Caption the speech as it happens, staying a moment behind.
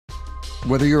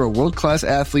Whether you're a world-class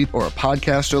athlete or a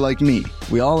podcaster like me,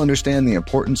 we all understand the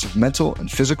importance of mental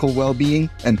and physical well-being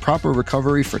and proper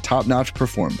recovery for top-notch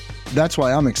performance. That's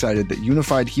why I'm excited that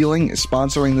Unified Healing is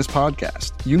sponsoring this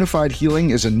podcast. Unified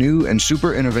Healing is a new and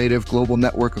super innovative global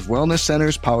network of wellness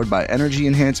centers powered by Energy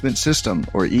Enhancement System,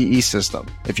 or EE System.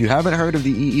 If you haven't heard of the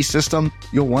EE System,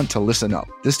 you'll want to listen up.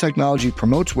 This technology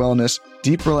promotes wellness,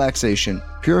 deep relaxation,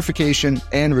 purification,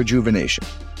 and rejuvenation.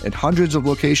 In hundreds of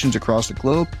locations across the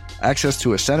globe, access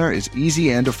to a center is easy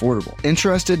and affordable.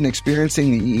 Interested in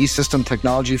experiencing the EE System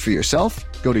technology for yourself?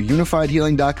 Go to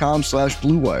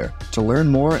unifiedhealing.com/bluewire to learn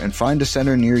more and find a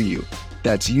center near you.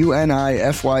 That's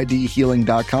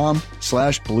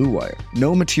unifydhealing.com/bluewire.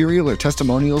 No material or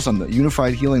testimonials on the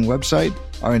Unified Healing website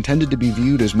are intended to be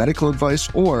viewed as medical advice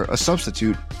or a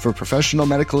substitute for professional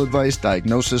medical advice,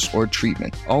 diagnosis, or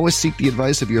treatment. Always seek the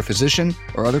advice of your physician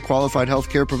or other qualified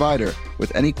healthcare provider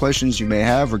with any questions you may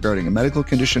have regarding a medical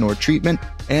condition or treatment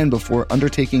and before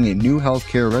undertaking a new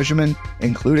healthcare regimen,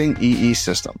 including EE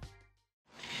System.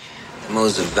 The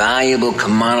most valuable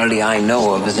commodity I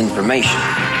know of is information.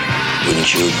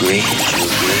 Wouldn't you agree?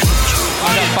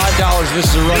 I got $5. This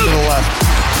is a run to the left.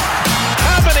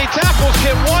 How many tackles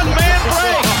can one man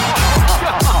break?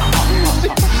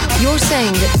 You're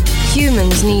saying that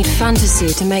humans need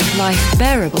fantasy to make life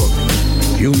bearable?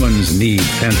 Humans need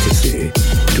fantasy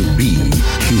to be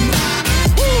human.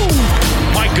 Woo!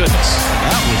 My goodness,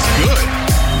 that was good.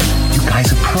 You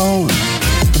guys are pros.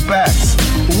 The best.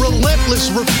 Relentless,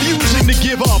 refusing to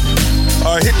give up.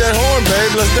 All right, hit that horn,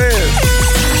 babe. Let's dance.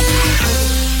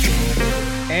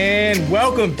 And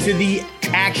welcome to the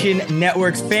Action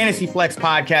Network's Fantasy Flex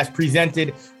podcast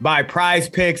presented by Prize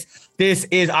Picks. This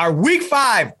is our Week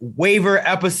 5 waiver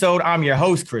episode. I'm your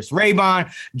host, Chris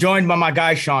Raybon, joined by my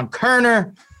guy, Sean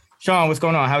Kerner. Sean, what's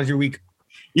going on? How was your week?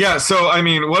 Yeah, so, I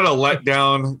mean, what a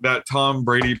letdown, that Tom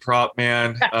Brady prop,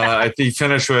 man. I think he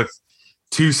finished with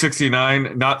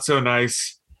 269. Not so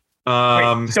nice.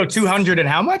 Wait, so 200 and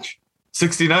how much?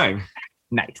 69.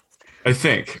 Nice. I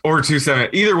think, or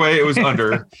 270. Either way, it was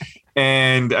under.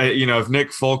 And, if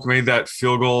Nick Folk made that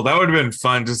field goal, that would have been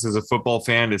fun just as a football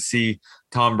fan to see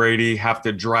Tom Brady have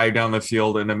to drive down the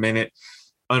field in a minute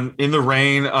in the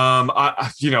rain.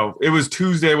 It was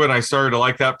Tuesday when I started to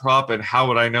like that prop, and how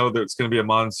would I know that it's going to be a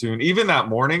monsoon? Even that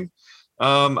morning,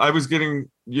 I was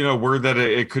getting, word that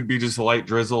it could be just a light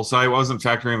drizzle. So I wasn't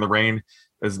factoring the rain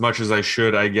as much as I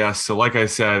should, I guess. So like I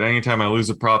said, anytime I lose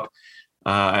a prop,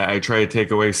 I try to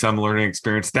take away some learning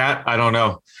experience. That I don't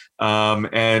know.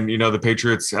 The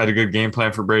Patriots had a good game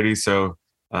plan for Brady. So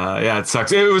it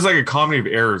sucks. It was like a comedy of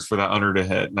errors for that under to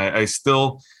hit. And I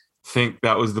still think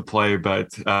that was the play, but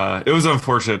it was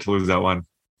unfortunate to lose that one.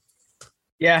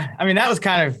 Yeah. I mean, that was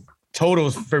kind of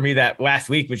totals for me. That last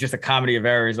week was just a comedy of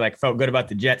errors. Like, felt good about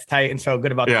the Jets, Titans, felt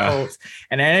good about the Colts,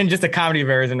 and then just a comedy of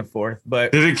errors in the fourth.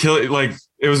 But did it kill it? Like,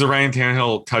 it was a Ryan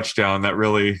Tannehill touchdown that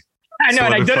really. I know,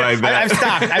 and I did it.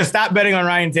 I've stopped betting on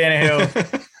Ryan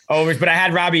Tannehill overs, but I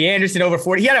had Robbie Anderson over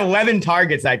 40. He had 11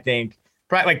 targets, I think.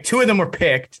 Probably like 2 of them were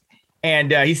picked,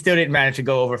 and he still didn't manage to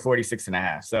go over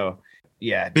 46.5. So,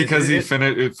 yeah. Because he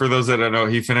finished, for those that don't know,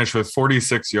 he finished with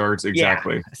 46 yards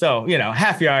exactly. Yeah. So,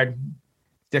 half yard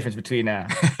difference between a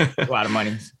lot of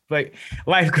money. But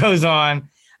life goes on.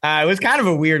 It was kind of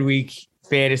a weird week,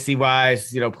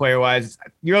 fantasy-wise, player-wise.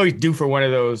 You're always due for one of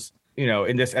those,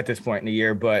 at this point in the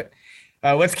year, but.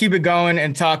 Let's keep it going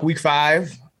and talk Week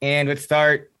 5, and let's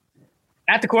start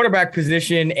at the quarterback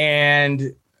position.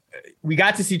 And we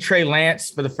got to see Trey Lance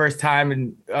for the first time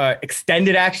in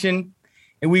extended action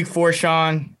in Week 4.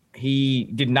 Sean,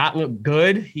 he did not look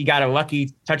good. He got a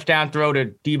lucky touchdown throw to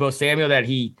Deebo Samuel that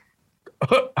he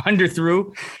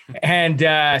underthrew, and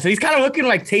so he's kind of looking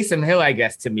like Taysom Hill, I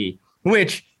guess, to me,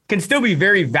 which can still be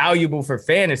very valuable for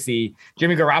fantasy.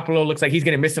 Jimmy Garoppolo looks like he's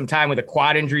going to miss some time with a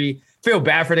quad injury. Feel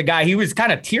bad for the guy. He was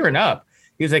kind of tearing up.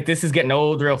 He was like, this is getting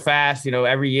old real fast.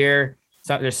 Every year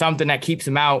there's something that keeps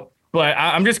him out. But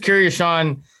I'm just curious,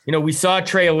 Sean, we saw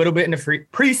Trey a little bit in the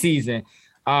preseason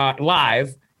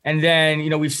live. And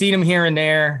then, we've seen him here and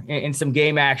there in some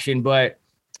game action. But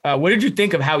what did you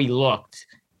think of how he looked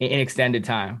in extended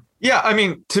time? Yeah, I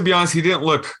mean, to be honest, he didn't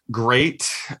look great.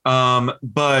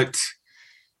 But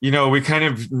we kind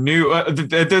of knew at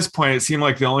this point, it seemed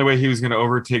like the only way he was going to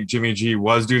overtake Jimmy G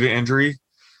was due to injury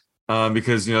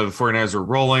because, the 49ers are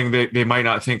rolling. They might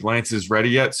not think Lance is ready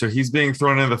yet. So he's being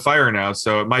thrown into the fire now.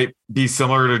 So it might be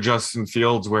similar to Justin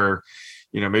Fields where,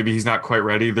 maybe he's not quite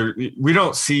ready. We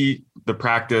don't see the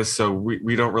practice, so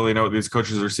we don't really know what these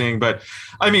coaches are seeing. But,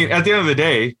 I mean, at the end of the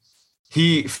day,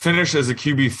 he finished as a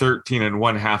QB 13 in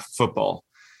one half football.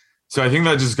 So I think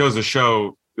that just goes to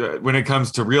show when it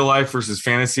comes to real life versus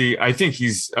fantasy, I think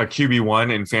he's a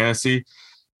QB1 in fantasy.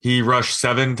 He rushed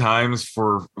 7 times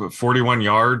for 41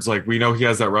 yards. Like, we know he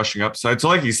has that rushing upside. So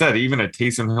like you said, even a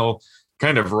Taysom Hill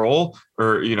kind of role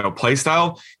or, play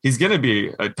style, he's going to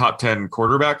be a top 10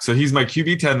 quarterback. So he's my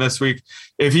QB 10 this week.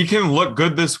 If he can look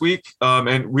good this week,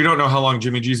 and we don't know how long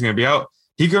Jimmy G is going to be out,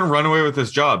 he can run away with this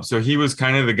job. So he was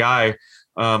kind of the guy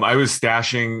I was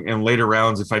stashing in later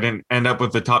rounds. If I didn't end up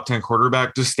with the top 10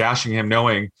 quarterback, just stashing him,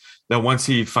 knowing that once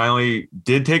he finally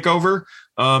did take over,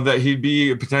 that he'd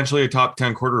be potentially a top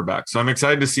 10 quarterback. So I'm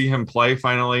excited to see him play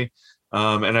finally.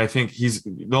 And I think he's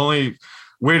the only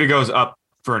way to go is up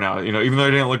for now. Even though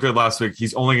he didn't look good last week,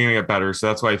 he's only going to get better. So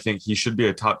that's why I think he should be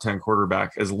a top 10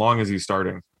 quarterback as long as he's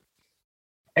starting.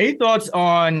 Any thoughts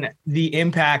on the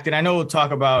impact? And I know we'll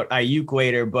talk about Ayuk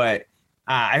later, but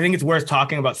I think it's worth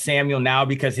talking about Samuel now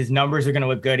because his numbers are going to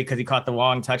look good because he caught the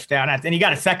long touchdown. And he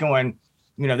got a second one,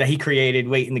 that he created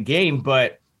late in the game.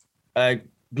 But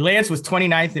Lance was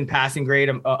 29th in passing grade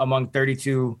among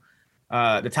 32,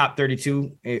 the top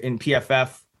 32 in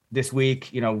PFF this week,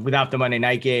 without the Monday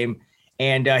night game.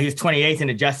 And he was 28th in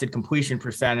adjusted completion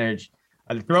percentage.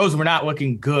 The throws were not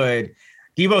looking good.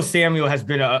 Deebo Samuel has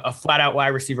been a flat-out wide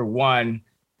receiver 1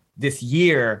 this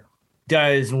year.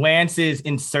 Does Lance's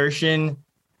insertion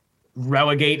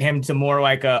relegate him to more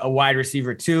like a wide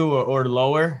receiver 2 or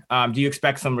lower? Do you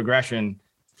expect some regression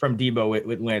from Deebo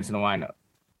with Lance in the lineup?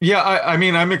 Yeah, I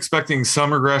mean, I'm expecting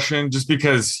some regression just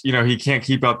because, he can't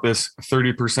keep up this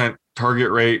 30% target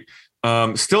rate.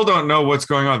 Still don't know what's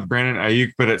going on with Brandon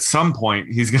Ayuk, but at some point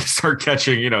he's going to start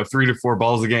catching, 3 to 4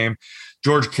 balls a game.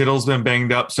 George Kittle's been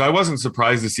banged up. So I wasn't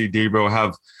surprised to see Deebo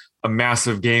have a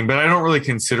massive game, but I don't really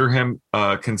consider him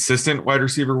a consistent wide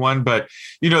receiver 1, but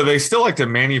they still like to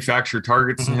manufacture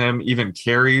targets to him, even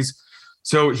carries.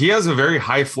 So he has a very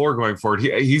high floor going forward.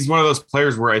 He's one of those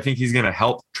players where I think he's going to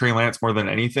help Trey Lance more than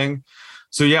anything.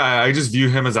 So yeah, I just view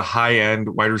him as a high end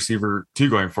wide receiver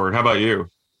 2 going forward. How about you?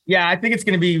 Yeah, I think it's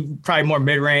going to be probably more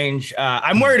mid-range.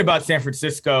 I'm worried about San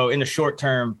Francisco in the short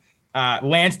term.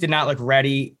 Lance did not look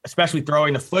ready, especially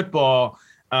throwing the football.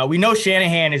 We know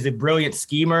Shanahan is a brilliant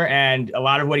schemer, and a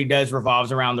lot of what he does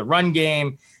revolves around the run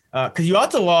game. Because you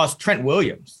also lost Trent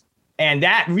Williams, and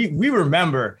that we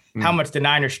remember how much the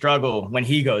Niners struggle when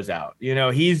he goes out.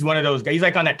 He's one of those guys. He's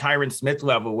like on that Tyron Smith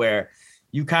level where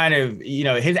you kind of,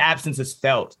 his absence is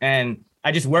felt. And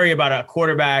I just worry about a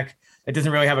quarterback that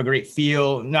doesn't really have a great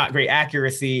feel, not great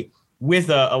accuracy with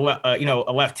a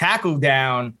left tackle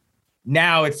down.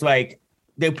 Now it's like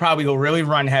they probably go really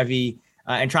run heavy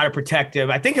and try to protect him.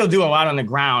 I think he'll do a lot on the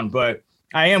ground, but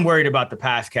I am worried about the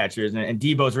pass catchers, and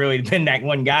Deebo's really been that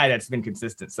one guy that's been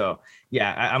consistent. So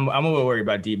yeah, I'm a little worried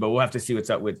about Deebo. We'll have to see what's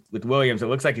up with Williams. It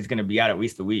looks like he's going to be out at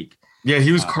least a week. Yeah,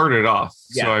 he was carted off.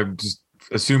 Yeah. So I'm just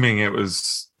assuming it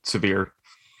was severe.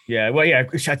 Yeah, well, yeah,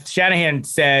 Shanahan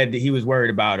said he was worried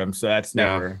about him, so that's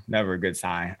never a good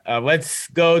sign. Let's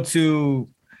go to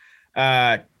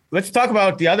let's talk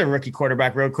about the other rookie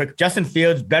quarterback real quick. Justin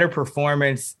Fields, better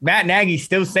performance. Matt Nagy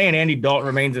still saying Andy Dalton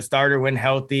remains a starter when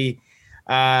healthy.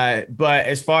 But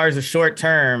as far as the short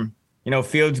term,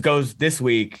 Fields goes this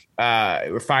week.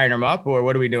 We're firing him up, or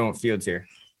what are we doing with Fields here?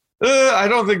 I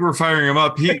don't think we're firing him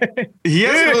up. He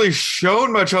hasn't really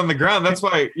shown much on the ground. That's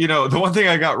why, the one thing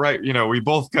I got right, we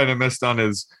both kind of missed on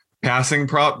his passing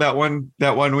prop that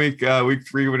one week, week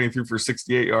 3, when he threw for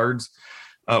 68 yards,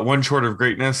 one short of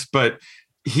greatness. But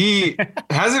he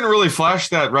hasn't really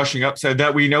flashed that rushing upside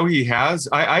that we know he has.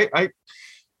 I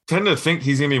tend to think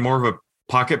he's going to be more of a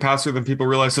pocket passer than people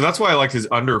realize. So that's why I liked his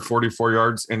under 44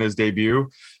 yards in his debut.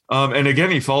 And again,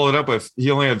 he followed up with,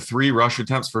 he only had 3 rush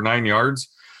attempts for 9 yards.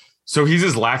 So he's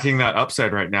just lacking that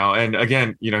upside right now. And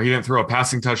again, he didn't throw a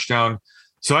passing touchdown.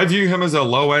 So I view him as a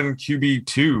low end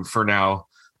QB2 for now.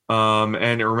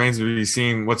 And it remains to be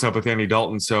seen what's up with Andy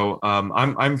Dalton. So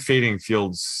I'm fading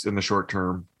Fields in the short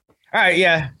term. All right.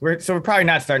 Yeah. We're probably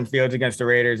not starting Fields against the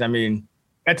Raiders. I mean,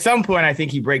 at some point, I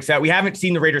think he breaks out. We haven't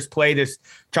seen the Raiders play this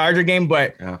Charger game,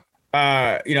 but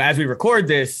as we record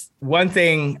this, one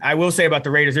thing I will say about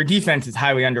the Raiders, their defense is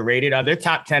highly underrated. They're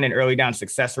top 10 in early down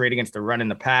success rate against the run and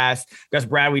the pass. Gus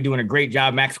Bradley doing a great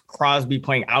job. Max Crosby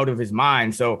playing out of his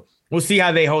mind. So we'll see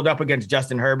how they hold up against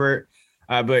Justin Herbert.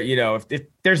 But if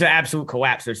there's an absolute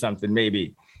collapse or something,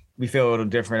 maybe we feel a little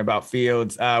different about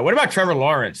Fields. What about Trevor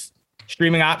Lawrence?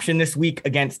 Streaming option this week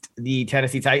against the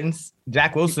Tennessee Titans.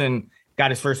 Zach Wilson got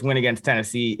his first win against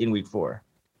Tennessee in week 4.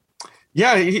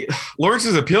 Yeah, Lawrence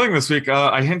is appealing this week.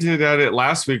 I hinted at it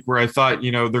last week where I thought,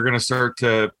 they're going to start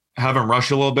to have him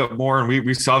rush a little bit more. And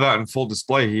we saw that in full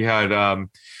display. He had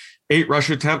 8 rush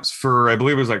attempts for, I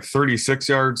believe it was like 36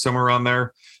 yards, somewhere around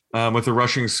there. with a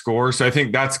rushing score. So I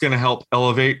think that's going to help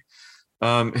elevate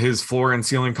his floor and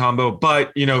ceiling combo.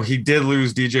 But, he did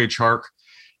lose DJ Chark.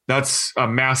 That's a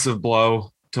massive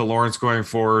blow to Lawrence going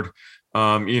forward.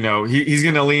 He's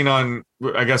going to lean on,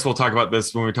 I guess we'll talk about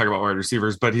this when we talk about wide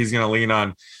receivers, but he's going to lean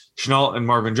on Shenault and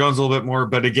Marvin Jones a little bit more.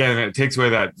 But again, it takes away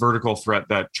that vertical threat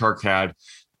that Chark had.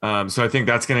 So I think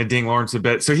that's going to ding Lawrence a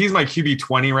bit. So he's my QB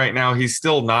 20 right now. He's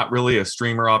still not really a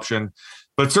streamer option,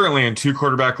 but certainly in 2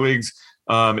 quarterback leagues,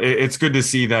 it's good to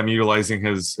see them utilizing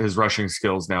his rushing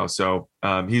skills now. So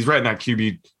he's right in that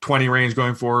QB 20 range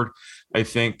going forward, I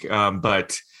think.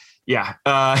 But yeah,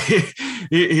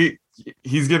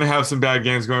 he's going to have some bad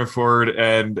games going forward.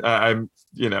 And I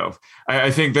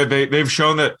think that they've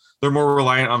shown that they're more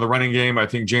reliant on the running game. I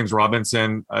think James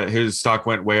Robinson, his stock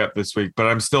went way up this week, but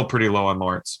I'm still pretty low on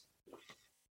Lawrence.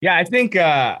 Yeah, I think,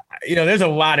 there's a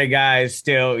lot of guys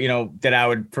still, that I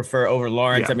would prefer over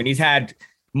Lawrence. Yeah. I mean, he's had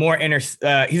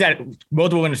he's had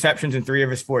multiple interceptions in 3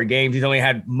 of his 4 games. He's only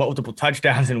had multiple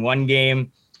touchdowns in 1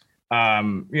 game.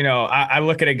 I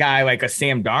look at a guy like a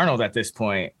Sam Darnold at this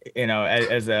point,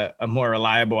 as a more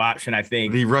reliable option, I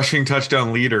think. The rushing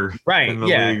touchdown leader. Right.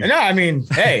 Yeah. League. No, I mean,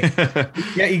 hey,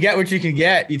 you get what you can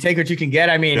get. You take what you can get.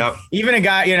 I mean, Even a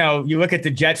guy, you look at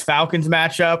the Jets Falcons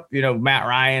matchup, Matt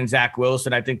Ryan, Zach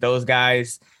Wilson. I think those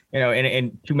guys,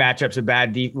 in 2 matchups of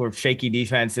bad or shaky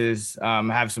defenses,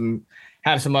 have some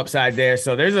upside there.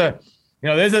 So there's a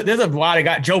lot of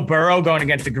guys. Joe Burrow going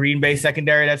against the Green Bay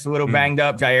secondary that's a little banged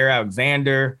up. Jair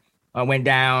Alexander went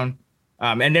down,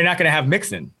 and they're not going to have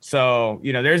Mixon. So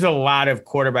there's a lot of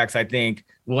quarterbacks. I think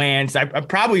Lance. I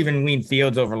probably even lean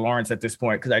Fields over Lawrence at this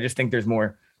point because I just think there's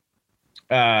more.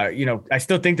 I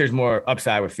still think there's more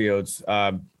upside with Fields.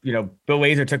 Bill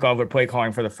Lazor took over play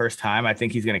calling for the first time. I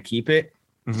think he's going to keep it.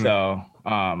 Mm-hmm. So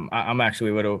I'm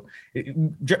actually a little.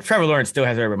 Trevor Lawrence still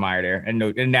has Urban Meyer there, and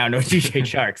now no DJ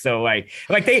Chark. So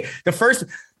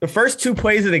the first 2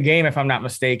 plays of the game, if I'm not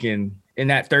mistaken, in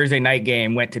that Thursday night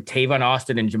game, went to Tavon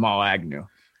Austin and Jamal Agnew.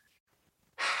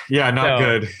 Yeah, not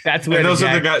good. That's where those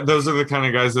are the guys. Those are the kind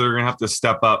of guys that are going to have to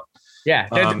step up. Yeah,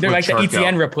 they're like the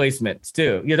ETN replacements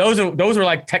too. Yeah, those are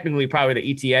like technically probably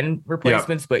the ETN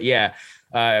replacements, but yeah.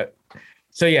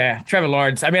 So, yeah, Trevor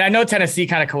Lawrence. I mean, I know Tennessee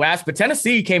kind of collapsed, but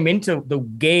Tennessee came into the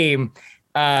game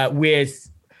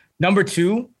with number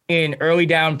 2 in early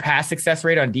down pass success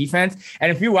rate on defense.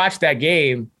 And if you watch that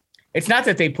game, it's not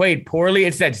that they played poorly.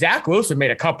 It's that Zach Wilson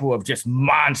made a couple of just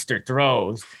monster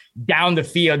throws down the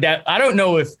field that I don't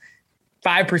know if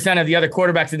 5% of the other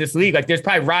quarterbacks in this league, like there's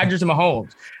probably Rodgers and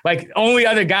Mahomes, like only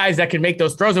other guys that can make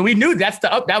those throws. And we knew that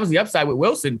was the upside with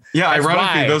Wilson. Yeah. That's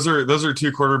ironically, those are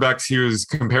 2 quarterbacks he was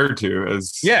compared to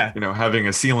as, having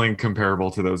a ceiling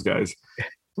comparable to those guys.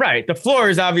 Right. The floor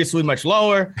is obviously much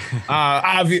lower.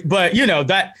 But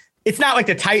that it's not like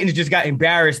the Titans just got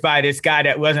embarrassed by this guy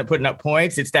that wasn't putting up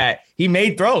points. It's that he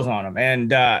made throws on him.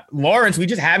 And Lawrence, we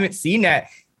just haven't seen that.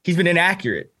 He's been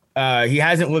inaccurate. He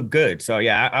hasn't looked good. So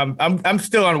yeah, I'm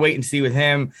still on wait and see with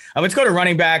him. Let's go to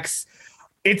running backs.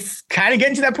 It's kind of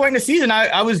getting to that point in the season.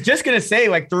 I was just going to say,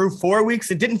 like, through 4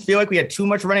 weeks, it didn't feel like we had too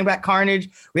much running back carnage.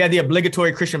 We had the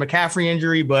obligatory Christian McCaffrey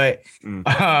injury, but even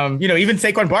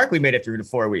Saquon Barkley made it through the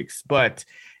 4 weeks. But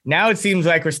now it seems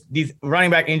like these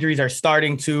running back injuries are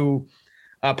starting to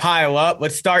pile up.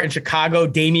 Let's start in Chicago.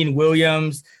 Damian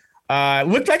Williams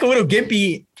looked like a little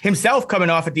gimpy himself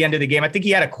coming off at the end of the game. I think he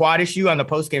had a quad issue on the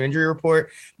post-game injury report.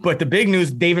 But the big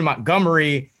news, David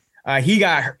Montgomery, he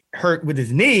got hurt with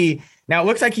his knee. Now, it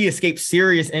looks like he escaped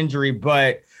serious injury,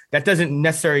 but that doesn't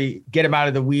necessarily get him out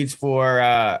of the weeds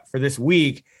for this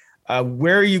week.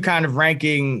 Where are you kind of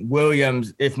ranking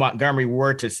Williams if Montgomery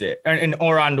were to sit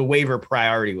or on the waiver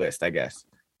priority list, I guess?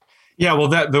 Yeah, well,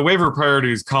 the waiver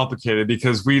priority is complicated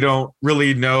because we don't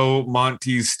really know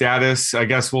Monty's status. I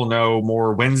guess we'll know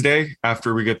more Wednesday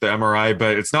after we get the MRI,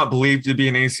 but it's not believed to be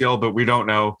an ACL, but we don't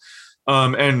know.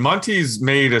 And Monty's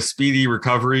made a speedy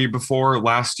recovery before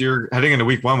last year. Heading into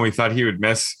week 1, we thought he would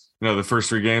miss, the first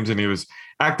 3 games, and he was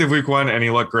active week 1 and he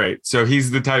looked great. So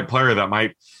he's the type player that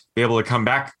might be able to come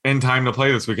back in time to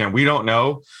play this weekend. We don't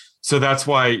know. So that's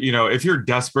why, if you're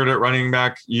desperate at running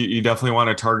back, you definitely want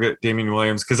to target Damian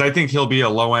Williams because I think he'll be a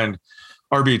low end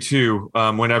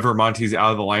RB2 whenever Monty's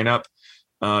out of the lineup.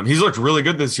 He's looked really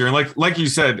good this year. And like you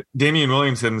said, Damian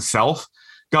Williams himself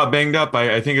got banged up.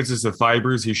 I think it's just a thigh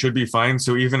bruise. He should be fine.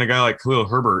 So even a guy like Khalil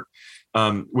Herbert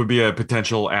would be a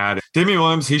potential add. Damian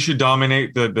Williams, he should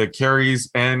dominate the carries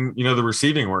and, the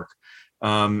receiving work.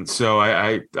 So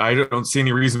I don't see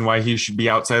any reason why he should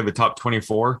be outside of the top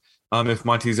 24 if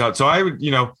Monty's out. So I would,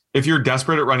 if you're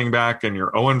desperate at running back and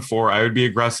you're 0-4, I would be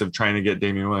aggressive trying to get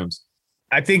Damian Williams.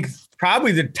 I think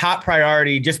probably the top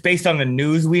priority, just based on the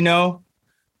news we know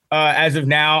as of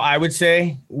now, I would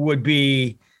say would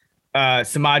be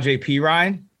Samaje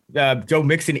Perine. Joe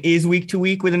Mixon is week to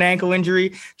week with an ankle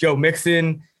injury. Joe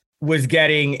Mixon was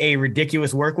getting a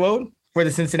ridiculous workload for the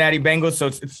Cincinnati Bengals. So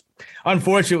it's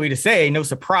unfortunately to say, no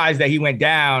surprise that he went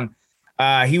down.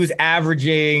 He was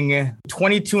averaging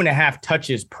 22 and a half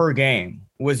touches per game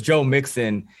was Joe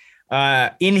Mixon.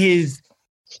 In his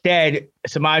stead,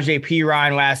 Samaje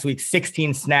Perine last week,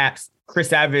 16 snaps.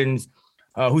 Chris Evans,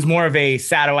 who's more of a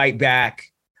satellite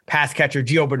back, pass catcher,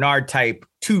 Gio Bernard type,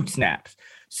 2 snaps.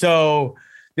 So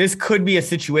this could be a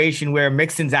situation where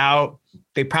Mixon's out.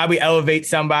 They probably elevate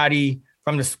somebody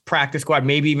from the practice squad,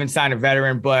 maybe even sign a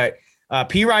veteran. But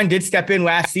Perine did step in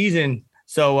last season,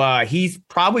 so he's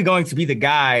probably going to be the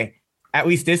guy. At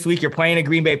least this week, you're playing a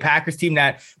Green Bay Packers team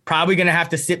that probably going to have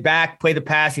to sit back, play the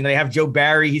pass. You know, they have Joe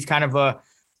Barry. He's kind of a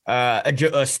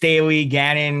Staley,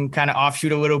 Gannon kind of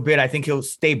offshoot a little bit. I think he'll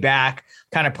stay back,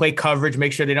 kind of play coverage,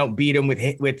 make sure they don't beat him with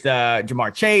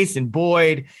Jamar Chase and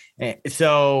Boyd.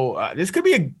 So this could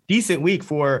be a decent week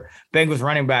for Bengals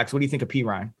running backs. What do you think of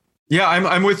Perine? Yeah,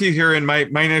 I'm with you here in my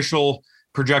initial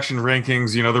projection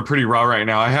rankings. You know, they're pretty raw right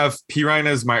now. I have Perine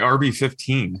as my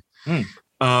RB15.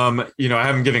 You know, I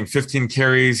have him getting 15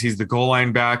 carries. He's the goal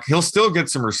line back. He'll still get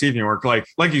some receiving work. Like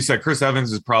you said, Chris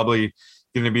Evans is probably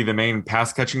going to be the main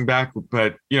pass catching back,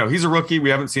 but you know, he's a rookie. We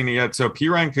haven't seen it yet. So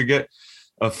Perine could get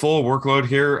a full workload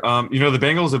here. You know, the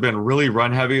Bengals have been really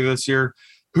run heavy this year.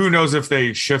 Who knows if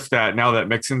they shift that now that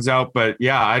Mixon's out, but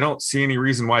yeah, I don't see any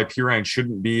reason why Perine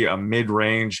shouldn't be a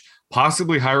mid-range,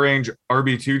 possibly high-range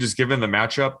RB2, just given the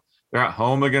matchup. They're at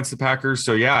home against the Packers.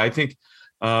 So yeah, I think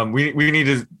we need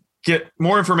to get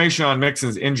more information on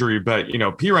Mixon's injury, but you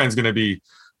know, Perine's going to be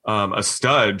a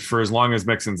stud for as long as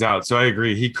Mixon's out. So I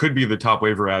agree. He could be the top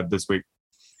waiver ad this week.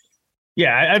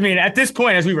 Yeah. I mean, at this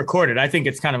point, as we recorded, I think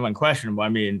it's kind of unquestionable. I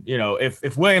mean, you know,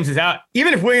 if Williams is out,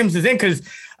 even if Williams is in, because,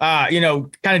 you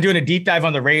know, kind of doing a deep dive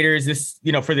on the Raiders, this,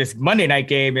 you know, for this Monday night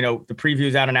game, you know, the preview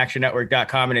is out on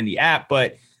actionnetwork.com and in the app,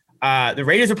 but the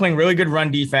Raiders are playing really good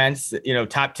run defense, you know,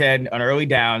 top 10 on early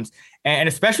downs. And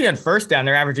especially on first down,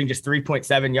 they're averaging just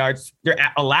 3.7 yards. They're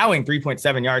allowing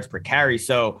 3.7 yards per carry.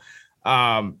 So,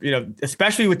 you know,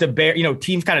 especially with the Bear, you know,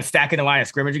 teams kind of stacking the line of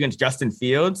scrimmage against Justin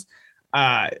Fields.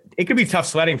 It could be tough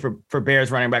sledding for Bears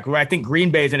running back, where I think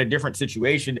Green Bay is in a different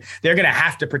situation. They're going to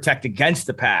have to protect against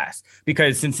the pass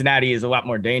because Cincinnati is a lot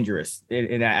more dangerous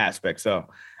in that aspect. So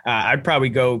I'd probably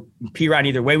go Perine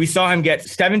either way. We saw him get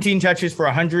 17 touches for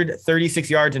 136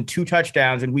 yards and 2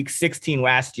 touchdowns in week 16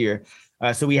 last year.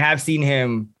 So we have seen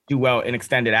him do well in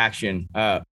extended action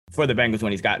for the Bengals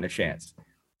when he's gotten a chance.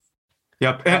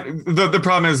 Yep. And the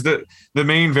problem is that the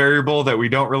main variable that we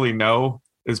don't really know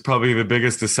is probably the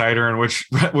biggest decider in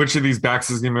which of these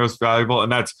backs is going to be most valuable.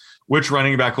 And that's which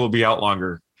running back will be out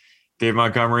longer, Dave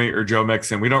Montgomery or Joe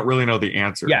Mixon. We don't really know the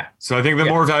answer. Yeah. So I think the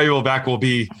more valuable back will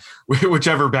be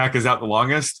whichever back is out the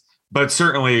longest, but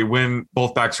certainly when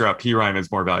both backs are out, Perine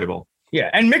is more valuable.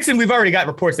 Yeah. And Mixon, we've already got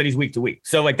reports that he's week to week.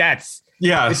 So like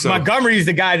so Montgomery's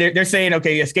the guy they're saying,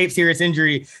 okay, he escaped serious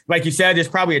injury. Like you said, there's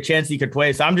probably a chance he could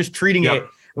play. So I'm just treating it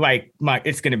like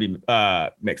it's going to be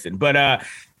Mixon. But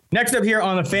next up here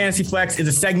on the Fantasy Flex is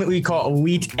a segment we call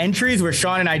Elite Entries, where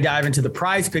Sean and I dive into the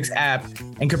Prize Picks app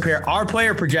and compare our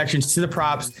player projections to the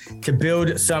props to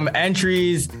build some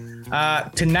entries.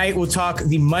 Tonight, we'll talk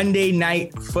the Monday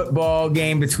night football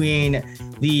game between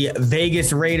the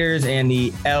Vegas Raiders and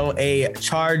the LA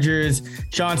Chargers.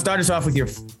 Sean, start us off with your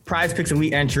Prize Picks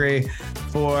Elite entry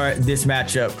for this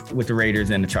matchup with the Raiders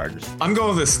and the Chargers. I'm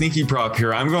going with a sneaky prop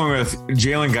here. I'm going with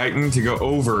Jalen Guyton to go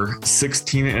over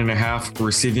 16 and a half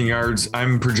receiving yards.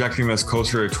 I'm projecting this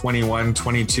closer to 21,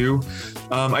 22.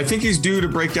 I think he's due to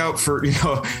break out for, you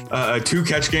know, a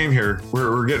 2-catch game here.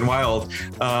 We're getting wild.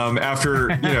 After,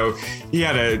 you know, he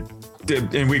had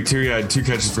in week 2, he had 2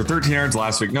 catches for 13 yards.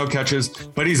 Last week, no catches,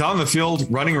 but he's on the field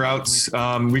running routes.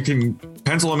 We can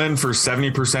pencil him in for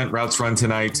 70% routes run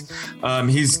tonight.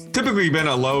 He's typically been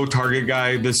a low target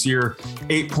guy this year.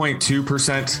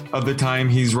 8.2% of the time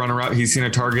he's run a route, he's seen a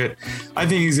target. I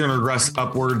think he's going to regress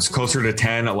upwards closer to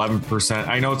 10, 11%.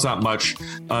 I know it's not much.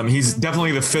 He's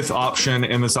definitely the 5th option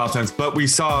in this offense, but we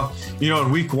saw, you know,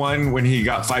 in week 1 when he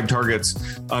got 5 targets,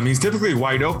 he's typically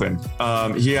wide open.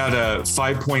 He had a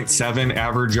 5.7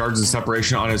 average yards of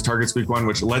separation on his targets week 1,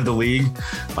 which led the league.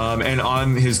 And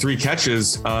on his 3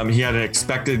 catches, he had an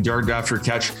expected yard after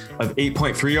catch of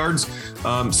 8.3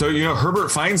 yards. So, you know, Herbert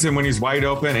finds him when he's wide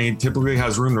open and he typically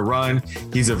has room to run.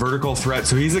 He's a vertical threat.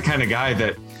 So he's the kind of guy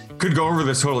that could go over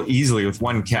this total easily with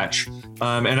 1 catch.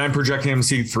 And I'm projecting him to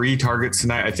see 3 targets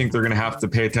tonight. I think they're going to have to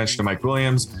pay attention to Mike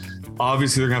Williams.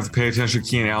 Obviously, they're going to have to pay attention to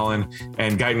Keenan Allen,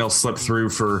 and Guyton will slip through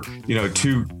for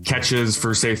 2 catches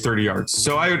for say 30 yards.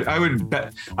 So I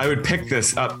would pick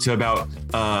this up to about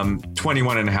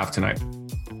 21.5 tonight.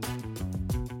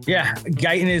 Yeah,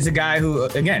 Guyton is a guy who,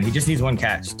 again, he just needs 1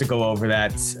 catch to go over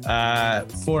that.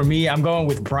 For me, I'm going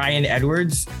with Bryan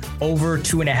Edwards over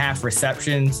 2.5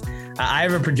 receptions. I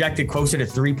have a projected closer to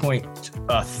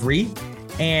 3.3.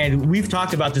 And we've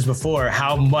talked about this before,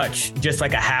 how much just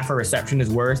like a half a reception is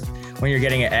worth when you're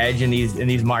getting an edge in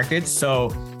these markets.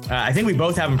 So I think we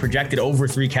both have him projected over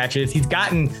 3 catches. He's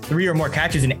gotten 3 or more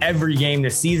catches in every game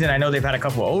this season. I know they've had a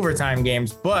couple of overtime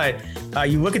games, but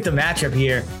you look at the matchup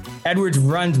here. Edwards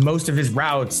runs most of his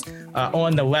routes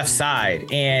on the left side,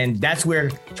 and that's where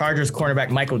Chargers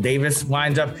cornerback Michael Davis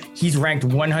lines up. He's ranked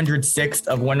 106th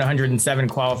of 107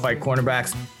 qualified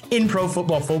cornerbacks in Pro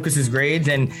Football Focus's grades,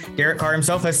 and Derek Carr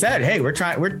himself has said, hey,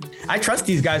 I trust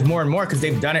these guys more and more because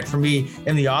they've done it for me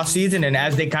in the offseason, and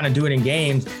as they kind of do it in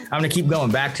games, I'm going to keep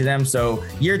going back to them. So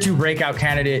year 2 breakout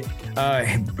candidate,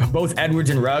 both Edwards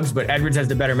and Ruggs, but Edwards has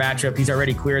the better matchup. He's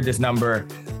already cleared this number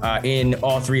in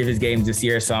all 3 of his games this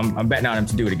year, so I'm betting on him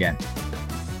to do it again.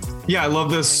 Yeah, I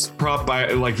love this prop.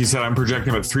 Like you said, I'm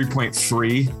projecting him at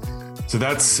 3.3. So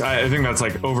I think that's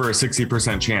like over a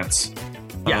 60% chance.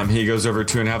 Yeah. He goes over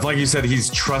 2.5. Like you said,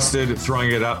 he's trusted throwing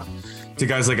it up to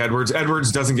guys like Edwards.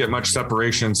 Edwards doesn't get much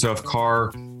separation. So if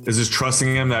Carr is just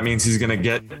trusting him, that means he's going to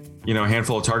get, a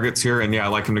handful of targets here. And yeah, I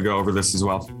like him to go over this as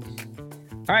well.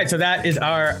 All right, so that is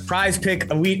our Prize Pick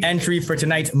Elite entry for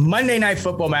tonight's Monday Night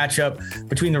Football matchup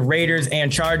between the Raiders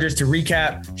and Chargers. To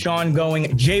recap, Sean going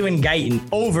Jalen Guyton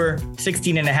over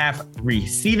 16.5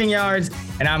 receiving yards,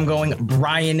 and I'm going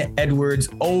Bryan Edwards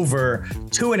over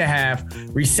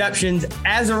 2.5 receptions.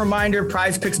 As a reminder,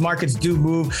 Prize Picks markets do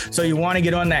move, so you want to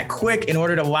get on that quick in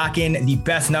order to lock in the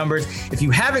best numbers. If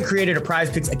you haven't created a Prize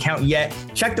Picks account yet,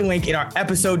 check the link in our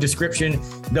episode description.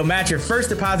 They'll match your first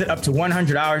deposit up to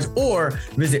 $100, or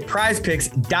visit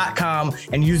prizepicks.com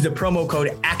and use the promo code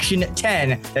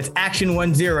ACTION10, that's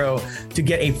ACTION10, to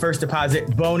get a first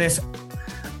deposit bonus.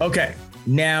 Okay,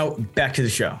 now back to the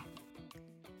show.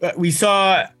 We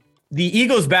saw the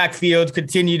Eagles' backfield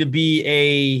continue to be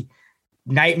a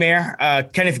nightmare.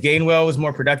 Kenneth Gainwell was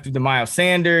more productive than Miles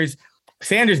Sanders.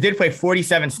 Sanders did play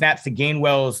 47 snaps to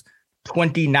Gainwell's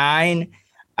 29.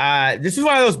 This is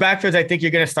one of those backfields I think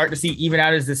you're going to start to see even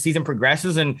out as the season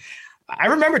progresses. And I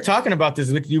remember talking about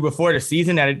this with you before the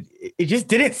season, that it just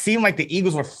didn't seem like the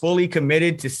Eagles were fully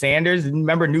committed to Sanders.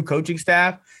 Remember, new coaching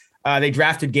staff. They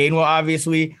drafted Gainwell,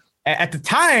 obviously. At the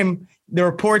time, the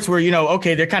reports were,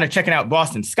 okay, they're kind of checking out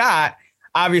Boston Scott.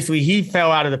 Obviously, he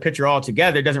fell out of the picture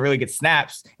altogether. Doesn't really get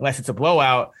snaps unless it's a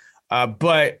blowout.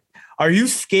 But are you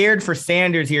scared for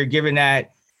Sanders here, given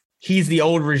that he's the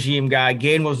old regime guy,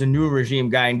 Gainwell's the new regime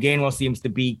guy, and Gainwell seems to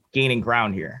be gaining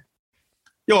ground here?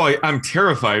 I'm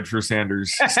terrified for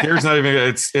Sanders. Scared's not even,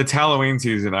 it's Halloween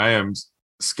season. I am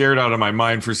scared out of my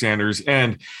mind for Sanders.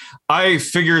 And I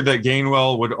figured that his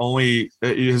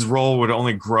role would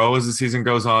only grow as the season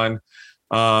goes on.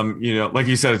 Like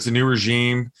you said, it's a new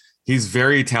regime. He's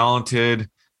very talented.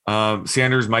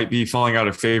 Sanders might be falling out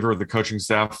of favor with the coaching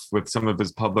staff with some of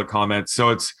his public comments.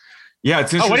 So it's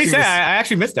interesting. Oh, what did he say? I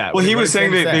actually missed that. Well, he was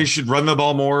saying that they should run the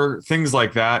ball more, things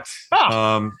like that.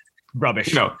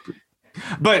 Rubbish.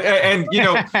 But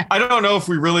I don't know if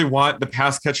we really want the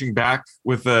pass catching back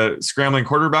with a scrambling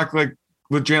quarterback like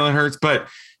with Jalen Hurts, but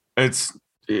it's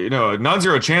a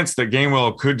non-zero chance that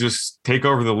Gainwell could just take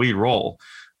over the lead role.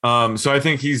 So I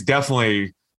think he's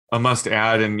definitely a must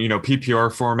add in PPR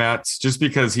formats, just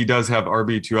because he does have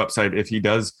RB2 upside if he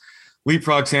does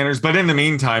leapfrog Sanders. But in the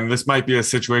meantime, this might be a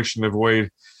situation to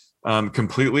avoid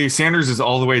completely. Sanders is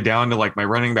all the way down to like my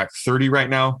running back 30 right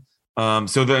now.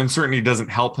 So the uncertainty doesn't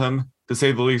help him, to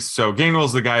say the least. So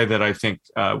Gainwell's the guy that I think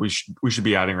we should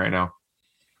be adding right now.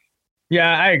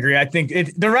 Yeah, I agree. I think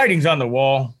the writing's on the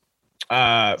wall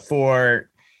for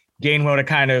Gainwell to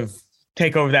kind of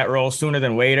take over that role sooner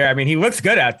than later. I mean, he looks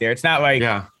good out there. It's not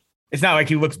like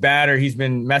he looks bad or he's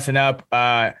been messing up.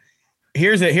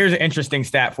 Here's an interesting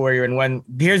stat for you, and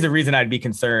here's the reason I'd be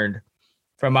concerned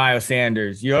for Miles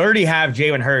Sanders. You already have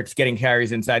Jalen Hurts getting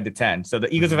carries inside the 10. So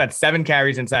the Eagles have had 7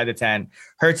 carries inside the 10.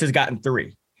 Hurts has gotten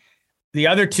 3. The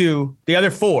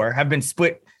other 4 have been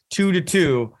split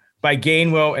 2-2 by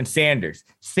Gainwell and Sanders.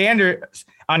 Sanders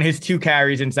on his 2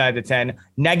 carries inside the 10,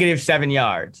 -7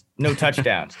 yards, no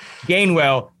touchdowns.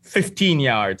 Gainwell, 15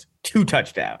 yards, 2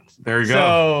 touchdowns. There you go.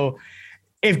 So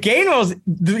if Gainwell's,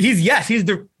 he's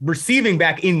the receiving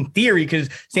back in theory, because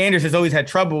Sanders has always had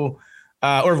trouble,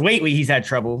 or lately he's had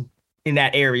trouble in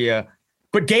that area.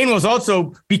 But Gainwell's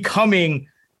also becoming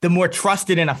the more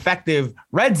trusted and effective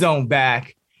red zone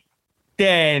back,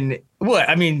 then what?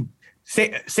 I mean,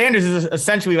 Sanders is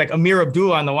essentially like Amir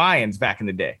Abdullah on the Lions back in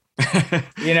the day,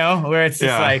 where it's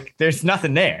just like there's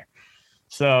nothing there.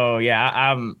 So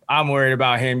yeah, I'm worried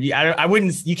about him. I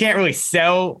wouldn't. You can't really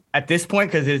sell at this point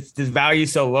because his value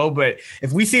is so low. But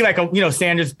if we see like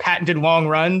Sanders patented long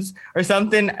runs or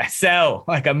something, sell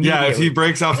like immediately. Yeah, if he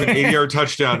breaks off an 80-yard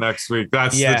touchdown next week,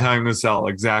 that's the time to sell.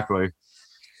 Exactly.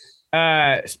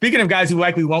 Speaking of guys who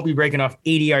likely won't be breaking off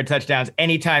 80-yard touchdowns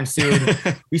anytime soon,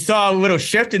 we saw a little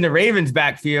shift in the Ravens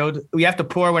backfield. We have to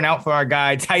pour one out for our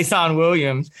guy, Tyson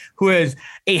Williams, who is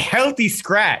a healthy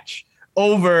scratch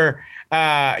over,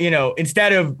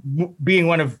 instead of being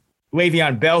one of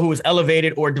Le'Veon Bell, who was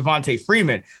elevated, or Devontae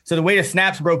Freeman. So the way the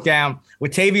snaps broke down,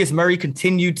 Latavius Murray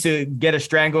continued to get a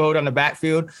stranglehold on the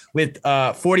backfield with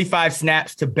 45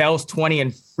 snaps to Bell's 20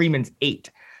 and Freeman's 8.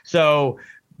 So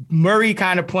Murray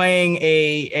kind of playing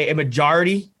a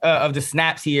majority of the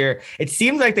snaps here. It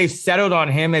seems like they've settled on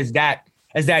him as that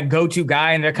go-to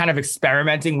guy, and they're kind of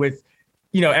experimenting with,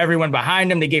 everyone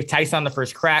behind him. They gave Tyson the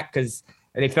first crack because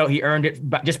they felt he earned it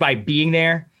just by being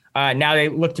there. Now they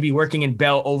look to be working in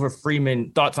Bell over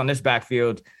Freeman. Thoughts on this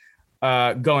backfield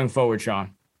going forward,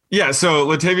 Sean? Yeah, so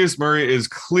Latavius Murray is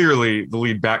clearly the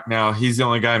lead back now. He's the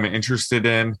only guy I'm interested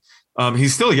in.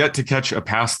 He's still yet to catch a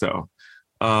pass, though.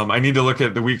 I need to look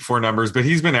at the week 4 numbers, but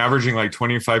he's been averaging like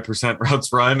 25%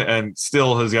 routes run and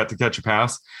still has yet to catch a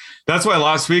pass. That's why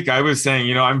last week I was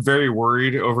saying, I'm very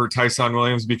worried over Tyson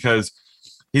Williams because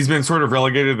he's been sort of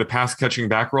relegated to the pass catching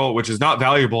back role, which is not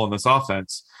valuable in this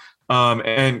offense.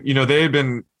 And they had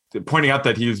been pointing out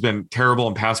that he's been terrible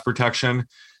in pass protection.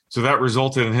 So that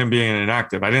resulted in him being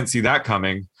inactive. I didn't see that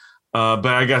coming. But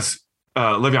I guess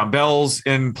Le'Veon Bell's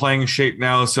in playing shape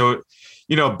now. So,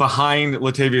 behind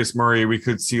Latavius Murray, we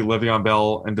could see Le'Veon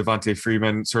Bell and Devontae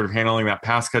Freeman sort of handling that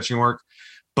pass catching work.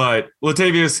 But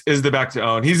Latavius is the back to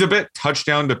own. He's a bit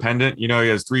touchdown dependent. He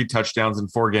has 3 touchdowns in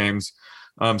 4 games.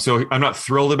 So I'm not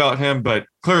thrilled about him, but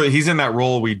clearly he's in that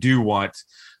role we do want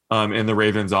in the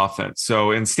Ravens offense.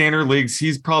 So in standard leagues,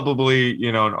 he's probably,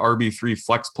 an RB3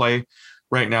 flex play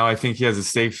right now. I think he has a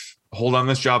safe hold on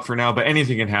this job for now, but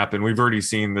anything can happen. We've already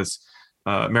seen this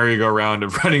merry-go-round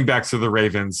of running backs to the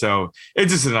Ravens. So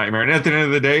it's just a nightmare. And at the end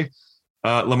of the day,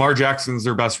 Lamar Jackson's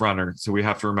their best runner. So we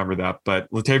have to remember that. But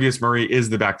Latavius Murray is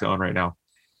the back to own right now.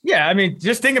 Yeah, I mean,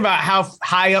 just think about how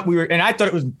high up we were. And I thought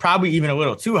it was probably even a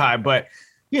little too high. But,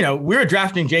 we were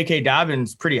drafting J.K.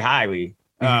 Dobbins pretty highly,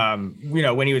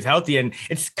 when he was healthy. And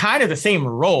it's kind of the same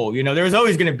role. There was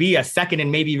always going to be a second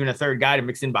and maybe even a third guy to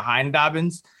mix in behind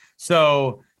Dobbins.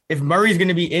 So if Murray's going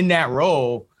to be in that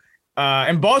role,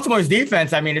 and Baltimore's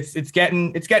defense, I mean, it's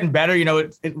getting better.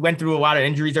 It went through a lot of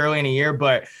injuries early in the year,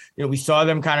 but we saw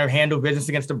them kind of handle business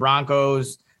against the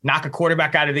Broncos, knock a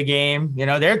quarterback out of the game.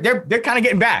 They're kind of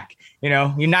getting back.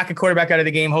 You knock a quarterback out of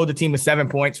the game, hold the team with 7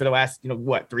 points for the last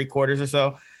 3 quarters or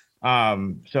so.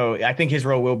 So I think his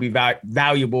role will be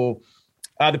valuable.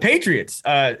 The Patriots,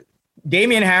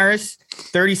 Damian Harris,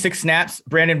 36 snaps,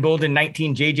 Brandon Bolden,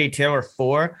 19, JJ Taylor,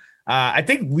 4. I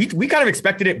think we kind of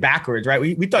expected it backwards, right?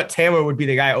 We thought Taylor would be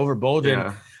the guy over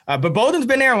Bolden, but Bolden's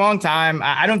been there a long time.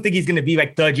 I don't think he's going to be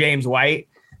like the James White.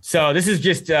 So this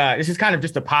is kind of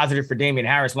just a positive for Damian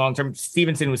Harris long term.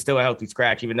 Stevenson was still a healthy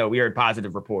scratch, even though we heard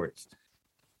positive reports.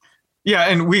 Yeah,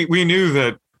 and we knew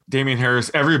that Damian Harris,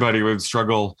 everybody would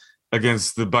struggle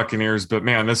against the Buccaneers, but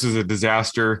man, this is a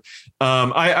disaster.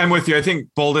 I'm with you. I think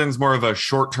Bolden's more of a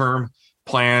short term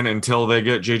plan until they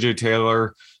get JJ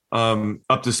Taylor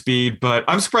up to speed, but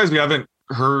I'm surprised we haven't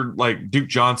heard like Duke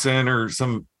Johnson or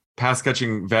some pass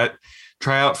catching vet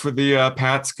try out for the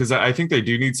Pats, because I think they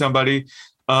do need somebody.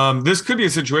 This could be a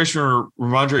situation where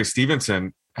Ramondre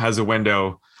Stevenson has a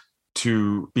window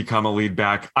to become a lead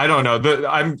back. I don't know.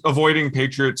 I'm avoiding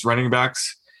Patriots running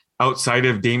backs outside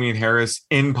of Damian Harris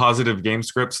in positive game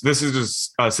scripts. This is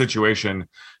just a situation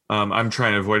I'm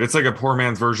trying to avoid. It's like a poor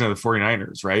man's version of the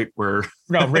 49ers, right? Where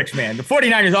no, rich man. The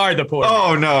 49ers are the poor.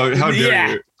 Oh no! How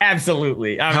dare you?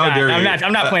 Absolutely.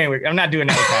 I'm not playing with. I'm not doing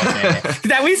that.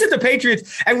 Because at least at the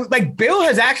Patriots, and like Bill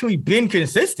has actually been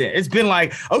consistent. It's been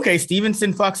like, okay,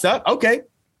 Stevenson fucks up. Okay,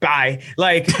 bye.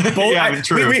 Like,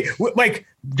 true. We like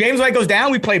James White goes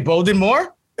down. We play Bolden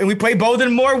more. And we play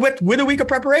Bolden more with a week of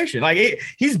preparation. Like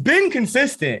he's been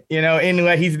consistent, in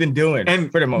what he's been doing.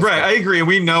 And for the most part. I agree.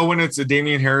 We know when it's a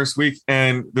Damian Harris week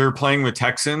and they're playing with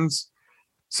Texans.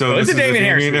 So this is a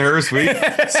Damian Harris week.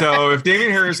 So if Damian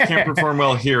Harris can't perform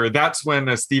well here, that's when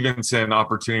a Stevenson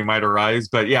opportunity might arise.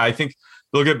 But yeah, I think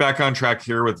they'll get back on track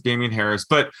here with Damian Harris.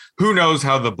 But who knows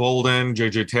how the Bolden,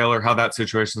 JJ Taylor, how that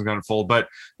situation is going to unfold. But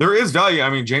there is value. I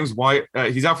mean, James White,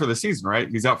 he's out for the season, right?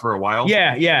 He's out for a while.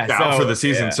 Yeah. Out for the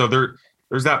season. So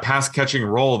there's that pass catching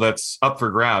role that's up for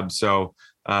grabs. So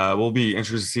we'll be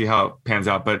interested to see how it pans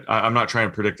out. But I'm not trying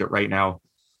to predict it right now.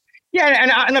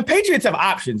 Yeah, and the Patriots have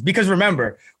options because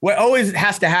remember, what always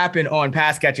has to happen on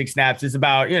pass catching snaps is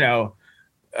about,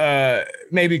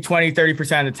 maybe 20,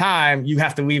 30% of the time you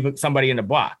have to leave somebody in the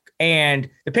block. And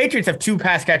the Patriots have 2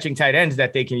 pass catching tight ends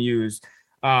that they can use.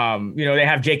 They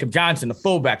have Jacob Johnson, the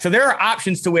fullback. So there are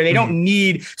options to where they don't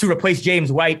need to replace James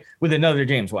White with another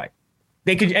James White.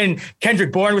 They could, and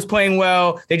Kendrick Bourne was playing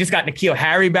well. They just got N'Keal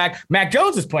Harry back. Mac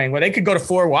Jones is playing well. They could go to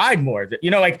 4 wide more.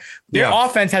 Their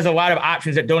offense has a lot of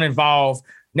options that don't involve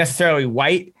necessarily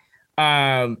White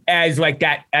as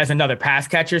another pass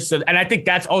catcher. So, and I think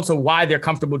that's also why they're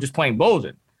comfortable just playing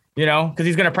Bolden, because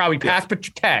he's going to probably pass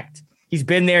protect. He's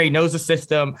been there. He knows the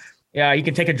system. Yeah, he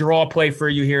can take a draw play for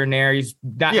you here and there. He's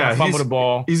not going to fumble the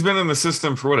ball. He's been in the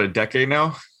system for a decade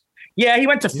now. Yeah, he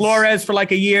went to Flores for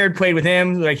like a year and played with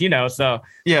him, so.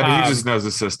 Yeah, but he just knows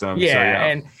the system.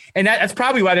 Yeah, so, and that's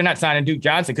probably why they're not signing Duke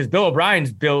Johnson, because Bill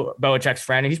O'Brien's Bill Belichick's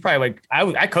friend, and he's probably like,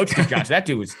 I coached Duke Johnson. That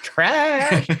dude was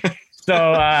trash.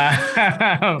 So,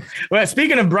 well,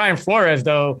 speaking of Brian Flores,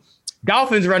 though,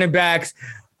 Dolphins running backs,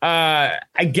 I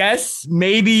guess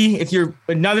maybe if you're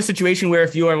another situation where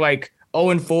if you are like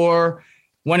 0-4,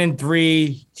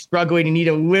 1-3, struggling, you need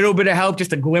a little bit of help,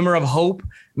 just a glimmer of hope.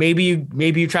 Maybe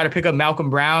you try to pick up Malcolm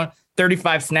Brown,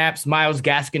 35 snaps, Myles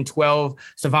Gaskin 12,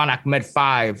 Savon Ahmed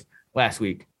 5 last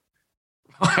week.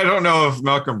 I don't know if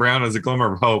Malcolm Brown is a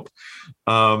glimmer of hope.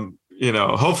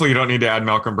 Hopefully you don't need to add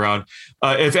Malcolm Brown.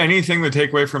 If anything, the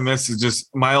takeaway from this is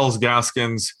just Myles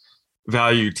Gaskin's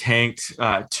value tanked.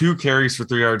 2 carries for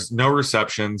 3 yards, no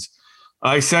receptions.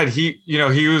 I said he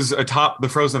was atop the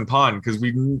frozen pond because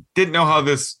we didn't know how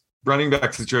this running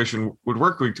back situation would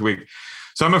work week to week.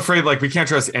 So I'm afraid we can't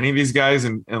trust any of these guys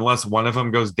unless one of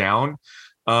them goes down.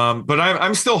 But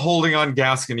I'm still holding on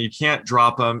Gaskin. You can't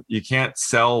drop him. You can't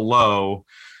sell low.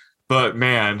 But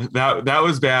man, that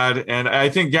was bad. And I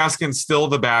think Gaskin's still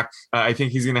the back. I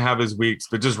think he's going to have his weeks.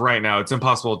 But just right now, it's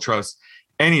impossible to trust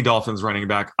any Dolphins running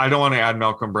back. I don't want to add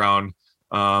Malcolm Brown.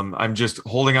 I'm just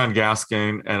holding on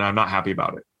Gaskin, and I'm not happy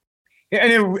about it. Yeah,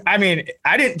 and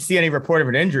I didn't see any report of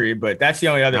an injury, but that's the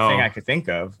only other thing I could think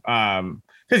of.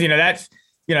 Because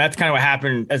that's kind of what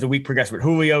happened as the week progressed with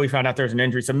Julio. We found out there was an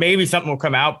injury, so maybe something will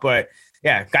come out. But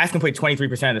yeah, Gaskin played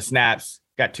 23% of the snaps,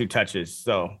 got 2 touches,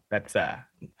 so that's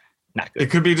not good.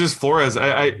 It could be just Flores.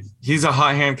 He's a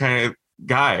hot hand kind of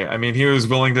guy. I mean, he was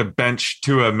willing to bench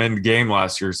Tua mid-game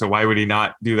last year, so why would he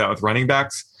not do that with running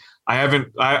backs?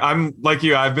 I'm like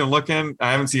you. I've been looking.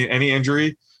 I haven't seen any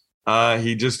injury.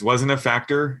 He just wasn't a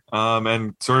factor,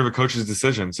 and sort of a coach's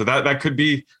decision. So that could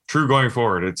be true going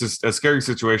forward. It's just a scary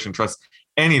situation. Trust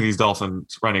any of these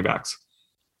Dolphins running backs.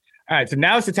 All right. So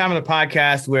now it's the time of the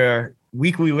podcast where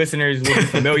weekly listeners will be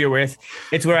familiar with.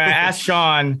 It's where I ask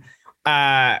Sean,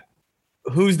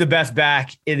 who's the best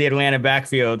back in the Atlanta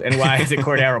backfield and why is it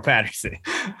Cordero Patterson?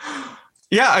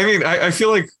 Yeah. I mean, I feel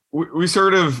like we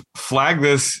sort of flagged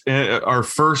this in our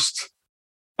first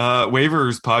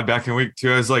waivers pod back in week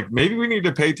 2. I was like, maybe we need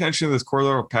to pay attention to this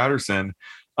Cordero Patterson.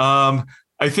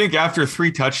 I think after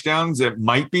 3 touchdowns, it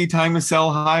might be time to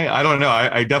sell high. I don't know.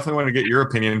 I definitely want to get your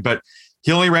opinion, but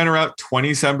he only ran around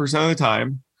 27% of the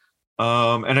time.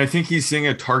 And I think he's seeing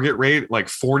a target rate like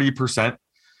 40%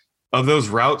 of those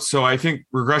routes. So I think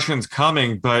regression's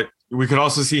coming, but we could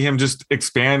also see him just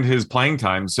expand his playing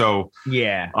time. So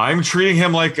yeah, I'm treating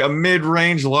him like a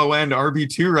mid-range, low-end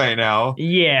RB2 right now.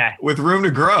 Yeah, with room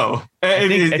to grow.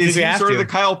 Is he sort of the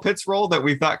Kyle Pitts role that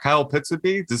we thought Kyle Pitts would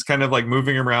be? Just kind of like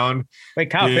moving around. Wait,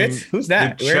 Kyle Pitts? Who's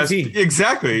that? Where is he?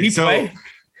 Exactly.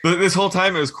 But this whole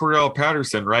time it was Cordell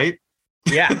Patterson, right?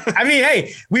 Yeah. I mean,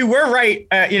 hey, we were right.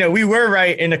 We were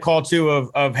right in the call too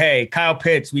of hey, Kyle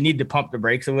Pitts, we need to pump the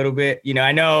brakes a little bit.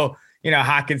 I know.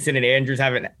 Hawkinson and Andrews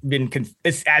haven't been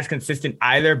as consistent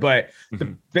either, but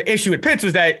the issue with Pitts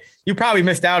was that you probably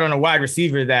missed out on a wide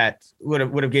receiver that would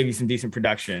have gave you some decent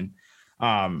production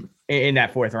in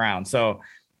that 4th round. So,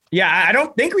 yeah, I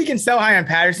don't think we can sell high on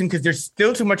Patterson because there's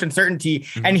still too much uncertainty.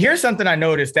 Mm-hmm. And here's something I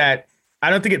noticed that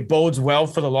I don't think it bodes well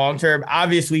for the long term.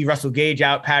 Obviously, Russell Gage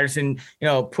out, Patterson,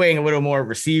 playing a little more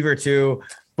receiver too.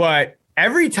 But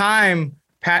every time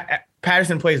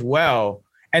Patterson plays well,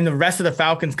 and the rest of the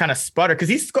Falcons kind of sputter because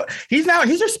he's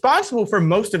responsible for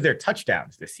most of their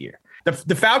touchdowns this year.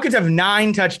 The Falcons have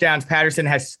 9 touchdowns. Patterson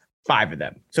has 5 of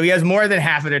them. So he has more than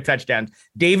half of their touchdowns.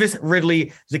 Davis,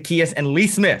 Ridley, Zacchaeus, and Lee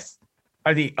Smith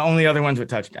are the only other ones with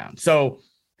touchdowns. So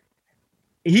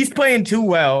he's playing too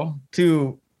well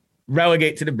to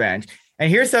relegate to the bench. And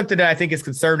here's something that I think is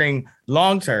concerning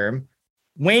long-term.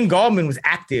 Wayne Gallman was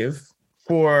active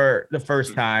for the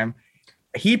first time.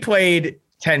 He played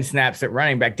 10 snaps at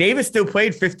running back. Davis still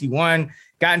played 51,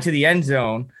 got into the end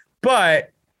zone,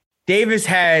 but Davis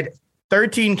had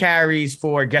 13 carries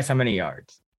for guess how many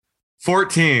yards?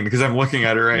 14, because I'm looking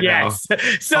at it right now. So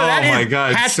that is my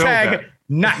God, hashtag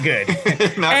not good.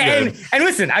 Good. And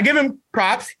listen, I give him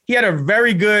props. He had a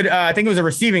very good, I think it was a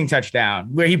receiving touchdown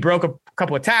where he broke a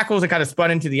couple of tackles and kind of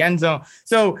spun into the end zone.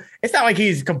 So it's not like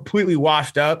he's completely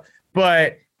washed up,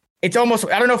 but it's almost,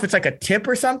 I don't know if it's like a tip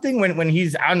or something when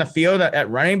he's on the field at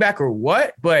running back or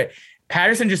what, but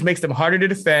Patterson just makes them harder to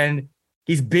defend.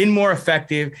 He's been more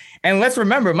effective. And let's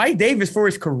remember, Mike Davis for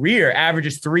his career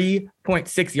averages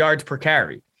 3.6 yards per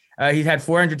carry. He's had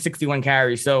 461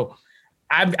 carries. So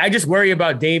I just worry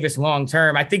about Davis long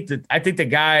term. I think the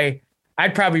guy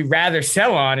I'd probably rather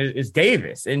sell on is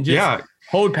Davis and just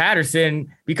hold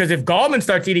Patterson, because if Gallman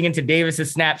starts eating into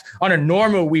Davis's snaps on a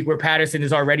normal week where Patterson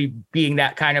is already being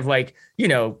that kind of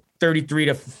 33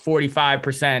 to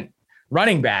 45%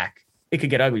 running back, it could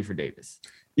get ugly for Davis.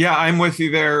 Yeah, I'm with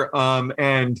you there.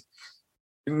 And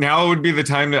now would be the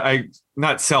time that I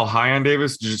not sell high on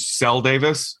Davis, just sell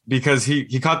Davis, because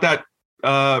he caught that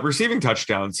receiving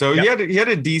touchdown. So he had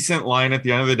a decent line at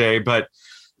the end of the day. But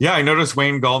yeah, I noticed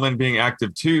Wayne Gallman being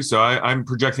active too. So I'm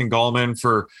projecting Gallman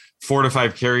for 4 to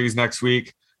 5 carries next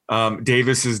week.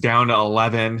 Davis is down to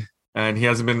 11, and he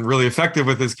hasn't been really effective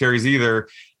with his carries either.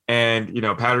 And,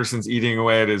 Patterson's eating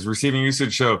away at his receiving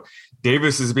usage. So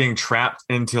Davis is being trapped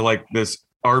into this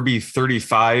RB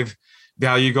 35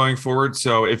 value going forward.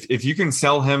 So if you can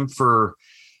sell him for,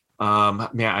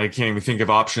 I can't even think of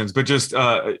options, but just,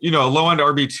 a low end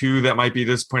RB2 that might be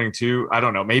disappointing too. I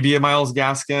don't know, maybe a Myles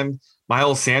Gaskin,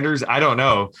 Miles Sanders. I don't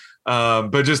know.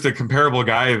 But just a comparable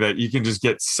guy that you can just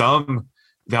get some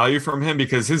value from him,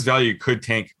 because his value could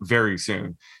tank very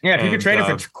soon. Yeah. If you could trade it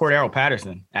for Cordero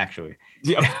Patterson, actually.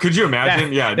 Yeah. Could you imagine?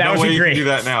 No way you can do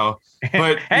that now.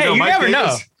 But hey, you never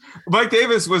know. Mike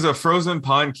Davis was a frozen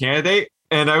pond candidate.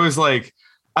 And I was like,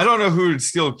 I don't know who would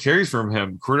steal carries from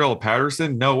him. Cordell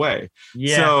Patterson? No way.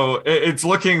 Yeah. So it's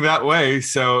looking that way.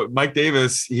 So Mike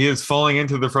Davis, he is falling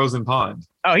into the frozen pond.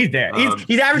 Oh, he's there.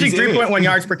 He's averaging 3.1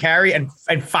 yards per carry and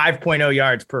 5.0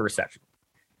 yards per reception.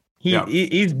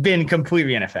 He's been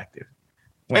completely ineffective.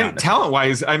 And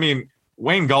talent-wise,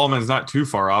 Wayne Gallman is not too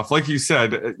far off. Like you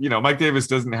said, Mike Davis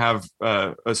doesn't have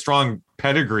a strong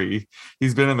pedigree.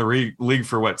 He's been in the league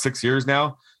for 6 years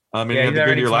now. And he had the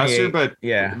good year last year, but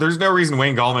there's no reason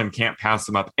Wayne Gallman can't pass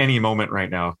him up any moment right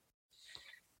now.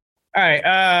 All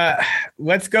right,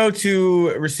 let's go to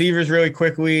receivers really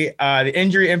quickly. The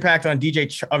injury impact on DJ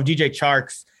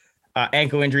Chark's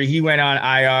ankle injury. He went on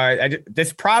IR.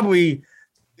 This probably,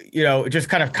 just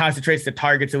kind of concentrates the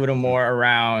targets a little more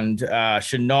around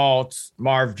Chenault,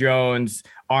 Marv Jones,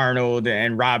 Arnold,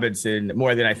 and Robinson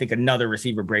more than I think another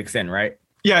receiver breaks in, right?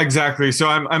 Yeah, exactly. So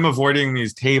I'm avoiding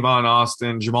these Tavon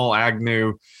Austin, Jamal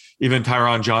Agnew, even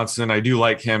Tyron Johnson. I do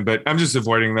like him, but I'm just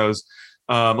avoiding those.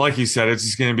 Like you said, it's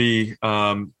just going to be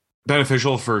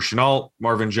beneficial for Chenault,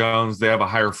 Marvin Jones. They have a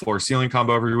higher floor ceiling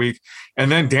combo every week.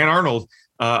 And then Dan Arnold,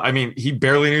 he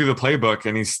barely knew the playbook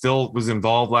and he still was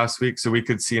involved last week. So we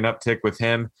could see an uptick with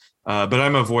him. But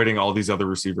I'm avoiding all these other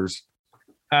receivers.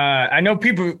 I know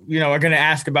people, are going to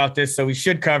ask about this, so we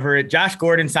should cover it. Josh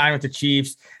Gordon signed with the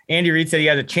Chiefs. Andy Reid said he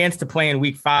has a chance to play in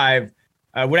week 5.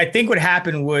 What I think would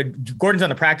happen Gordon's on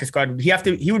the practice squad.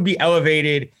 He would be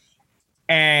elevated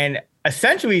and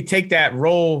essentially take that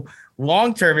role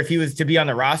long-term if he was to be on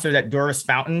the roster that Doris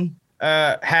Fountain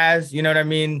has, you know what I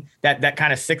mean? That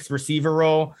kind of 6th receiver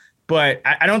role. But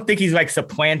I don't think he's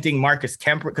supplanting Marcus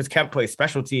Kemp, because Kemp plays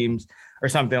special teams or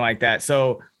something like that.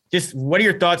 So just what are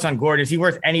your thoughts on Gordon? Is he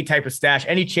worth any type of stash?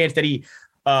 Any chance that he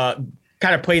kind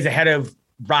of plays ahead of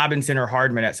Robinson or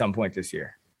Hardman at some point this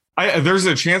year? There's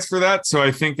a chance for that. So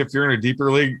I think if you're in a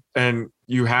deeper league and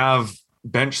you have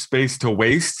bench space to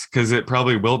waste, because it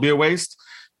probably will be a waste,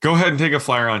 go ahead and take a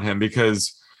flyer on him,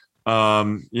 because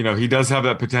he does have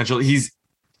that potential. He's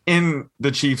in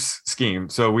the Chiefs scheme,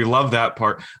 so we love that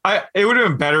part. It would have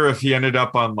been better if he ended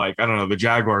up on the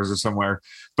Jaguars or somewhere,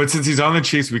 but since he's on the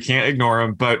Chiefs, we can't ignore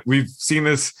him. But we've seen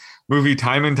this movie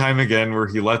time and time again where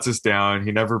he lets us down.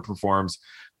 He never performs.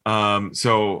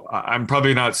 So I'm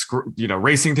probably not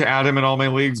racing to add him in all my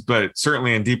leagues, but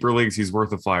certainly in deeper leagues he's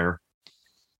worth a flyer.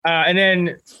 And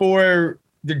then for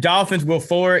the Dolphins, Will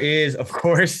Fuller is, of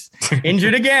course,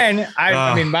 injured again.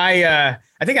 I think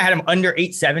I had him under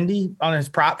 870 on his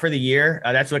prop for the year.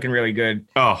 That's looking really good.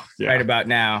 Oh, yeah. Right about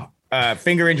now.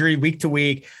 Finger injury week to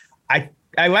week.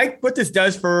 I like what this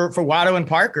does for Waddle and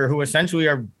Parker, who essentially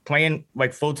are playing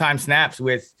like full-time snaps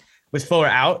with Fuller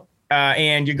out.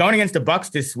 And you're going against the Bucks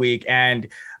this week, and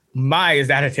is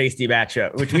that a tasty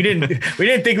matchup, which we didn't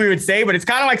think we would say, but it's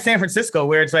kind of like San Francisco,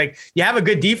 where it's like you have a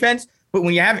good defense, but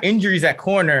when you have injuries at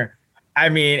corner, I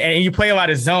mean, and you play a lot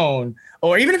of zone,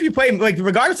 or even if you play, like,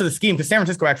 regardless of the scheme, because San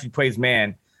Francisco actually plays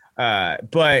man,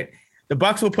 but the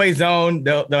Bucks will play zone.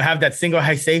 They'll have that single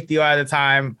high safety a lot of the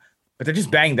time, but they're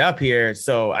just banged up here.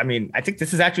 So, I mean, I think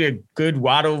this is actually a good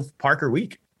Waddle Parker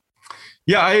week.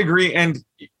 Yeah, I agree. And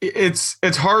it's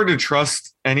hard to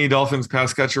trust any Dolphins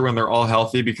pass catcher when they're all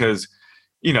healthy because,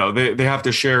 you know, they have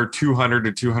to share 200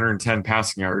 to 210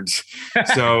 passing yards.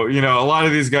 So, you know, a lot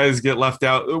of these guys get left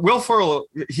out. Will Fuller,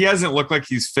 he hasn't looked like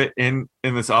he's fit in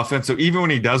this offense. So even when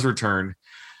he does return,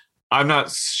 I'm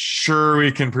not sure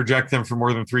we can project him for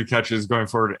more than 3 catches going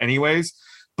forward anyways.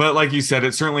 But like you said,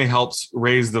 it certainly helps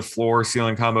raise the floor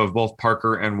ceiling combo of both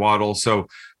Parker and Waddle. So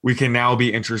we can now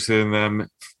be interested in them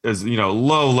as, you know,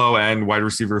 low end wide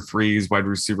receiver 3s, wide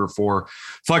receiver 4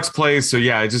 flex plays. So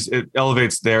yeah, it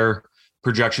elevates their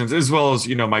projections as well as,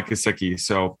 you know, Mike Gesicki.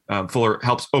 So Fuller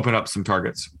helps open up some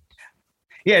targets.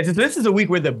 Yeah, this is a week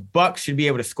where the Bucks should be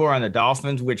able to score on the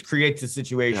Dolphins, which creates a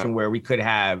situation where we could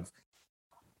have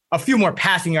a few more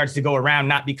passing yards to go around,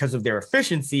 not because of their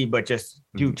efficiency, but just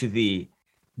due to the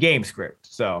game script.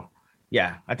 So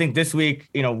yeah, I think this week,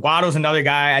 you know, Waddle's another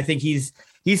guy. I think he's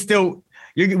still,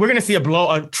 we're going to see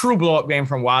a true blow up game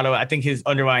from Waddle. I think his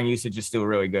underlying usage is still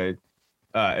really good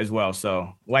as well.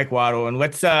 So like Waddle, and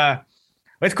let's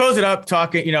close it up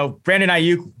talking, you know, Brandon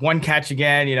Ayuk, 1 catch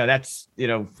again. You know, that's, you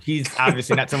know, he's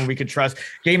obviously not someone we could trust.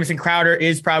 Jamison Crowder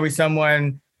is probably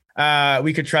someone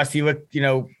we could trust. He looked, you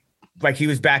know, like he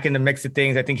was back in the mix of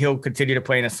things. I think he'll continue to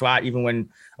play in a slot even when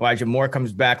Elijah Moore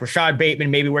comes back. Rashad Bateman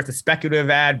may be worth a speculative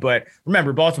ad, but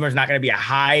remember, Baltimore's not going to be a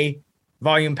high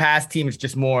volume pass team. It's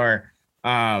just more,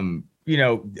 you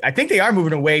know, I think they are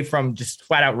moving away from just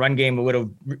flat out run game a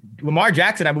little. Lamar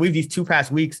Jackson, I believe these 2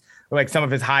 past weeks were like some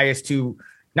of his highest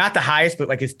not the highest, but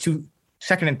like his 2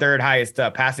 second and third highest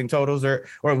passing totals, or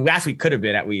last week could have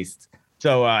been at least.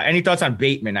 So any thoughts on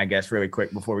Bateman, I guess, really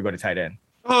quick before we go to tight end?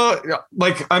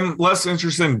 Like I'm less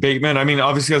interested in Bateman. I mean,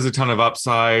 obviously has a ton of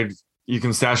upside. You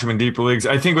can stash him in deeper leagues.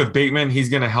 I think with Bateman, he's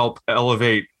going to help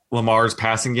elevate Lamar's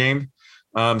passing game.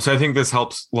 So I think this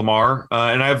helps Lamar.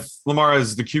 And I have Lamar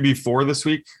as the QB4 this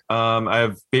week. I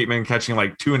have Bateman catching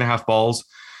like 2.5 balls.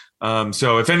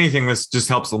 So if anything, this just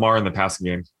helps Lamar in the passing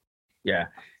game. Yeah.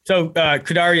 So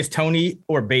Kadarius Toney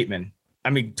or Bateman?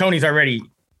 I mean, Tony's already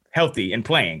healthy and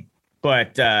playing,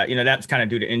 but you know, that's kind of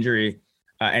due to injury.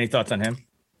 Any thoughts on him?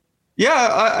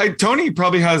 Yeah, Tony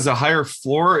probably has a higher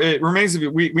floor. It remains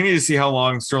we need to see how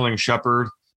long Sterling Shepard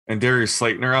and Darius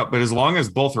Slayton are out. But as long as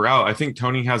both are out, I think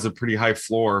Tony has a pretty high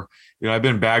floor. You know, I've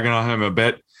been bagging on him a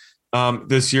bit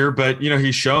this year, but you know,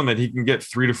 he's shown that he can get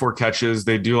 3 to 4 catches.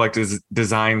 They do like to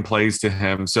design plays to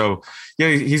him. So yeah,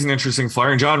 he's an interesting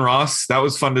flyer. And John Ross, that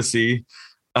was fun to see.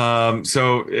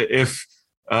 So if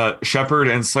Shepard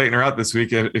and Slayton are out this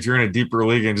week, if you're in a deeper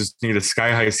league and just need a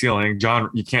sky high ceiling,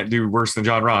 you can't do worse than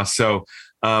John Ross. So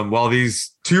while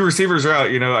these 2 receivers are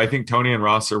out, you know, I think Tony and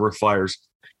Ross are worth flyers.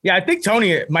 Yeah, I think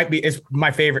Tony is my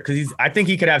favorite because I think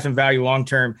he could have some value long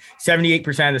term.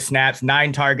 78% of the snaps,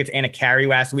 9 targets, and a carry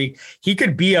last week. He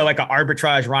could be like an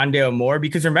arbitrage Rondale Moore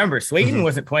because remember, Slayton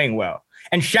wasn't playing well,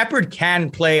 and Shepard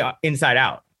can play inside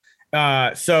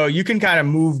out. So you can kind of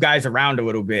move guys around a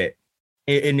little bit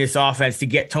in this offense to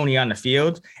get Tony on the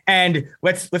field. And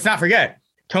let's not forget,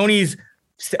 Tony's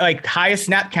like highest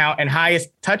snap count and highest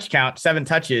touch count, 7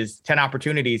 touches, 10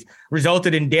 opportunities,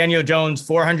 resulted in Daniel Jones'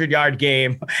 400-yard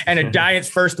game and a Giants'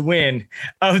 first win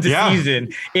of the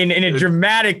season in a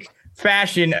dramatic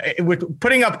fashion, with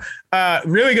putting up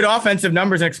really good offensive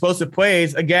numbers and explosive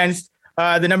plays against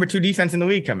the number 2 defense in the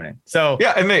league coming in. So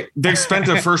yeah, and they spent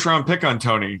a first-round pick on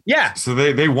Tony. Yeah. So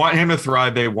they want him to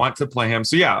thrive. They want to play him.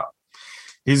 So yeah,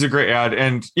 he's a great ad.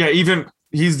 And yeah, even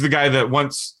he's the guy that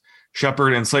once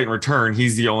Shepard and Slayton return,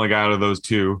 he's the only guy out of those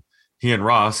 2, he and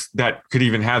Ross, that could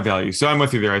even have value. So I'm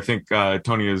with you there. I think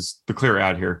Tony is the clear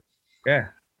ad here. Yeah.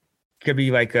 Could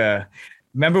be like,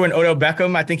 remember when Odell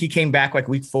Beckham, I think he came back like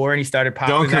week 4 and he started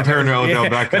popping. Don't compare him to Odell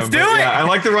Beckham. Let's do it. Yeah, I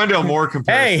like the Rondale Moore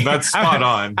comparison. Hey, that's spot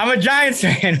on. I'm a Giants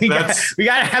fan. We got to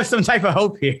have some type of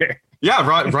hope here. Yeah,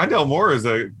 Rondale Moore is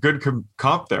a good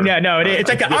comp there. Yeah, no, it's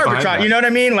like an arbitrage. You know what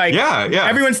I mean? Like, yeah.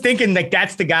 Everyone's thinking like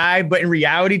that's the guy, but in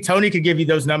reality, Tony could give you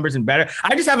those numbers and better.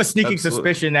 I just have a sneaking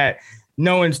suspicion that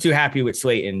no one's too happy with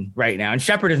Slayton right now, and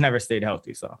Shepard has never stayed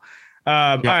healthy. So,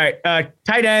 all right,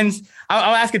 tight ends.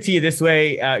 I'll ask it to you this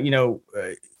way.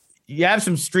 You have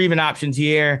some streaming options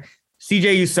here.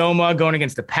 CJ Usoma going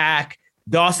against the Pack.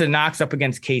 Dawson Knox up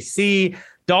against KC.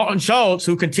 Dalton Schultz,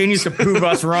 who continues to prove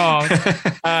us wrong.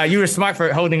 You were smart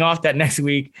for holding off that next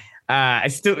week. I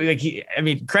still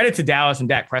credit to Dallas and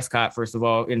Dak Prescott, first of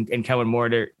all, and Kellen Moore.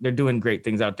 They're doing great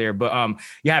things out there. But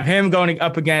you have him going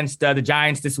up against the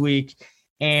Giants this week,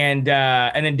 and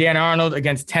then Dan Arnold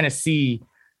against Tennessee.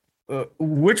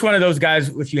 Which one of those guys,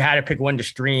 if you had to pick one to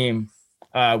stream,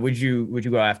 would you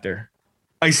go after?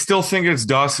 I still think it's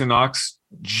Dawson Knox,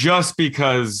 just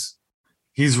because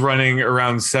he's running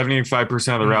around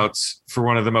 75% of the routes for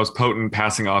one of the most potent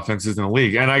passing offenses in the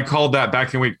league. And I called that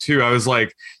back in week 2. I was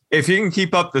like, if he can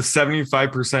keep up the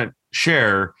 75%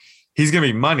 share, he's going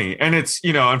to be money. And it's,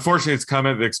 unfortunately, it's come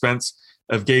at the expense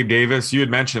of Gabe Davis. You had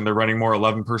mentioned they're running more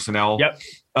 11 personnel. Yep.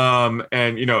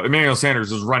 And, Emmanuel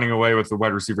Sanders is running away with the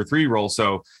wide receiver 3 role.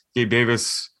 So Gabe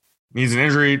Davis needs an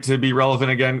injury to be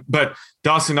relevant again. But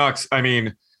Dawson Knox,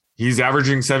 he's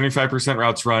averaging 75%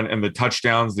 routes run, and the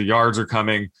touchdowns, the yards are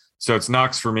coming. So it's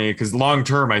Knox for me, because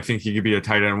long-term, I think he could be a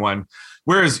tight end 1.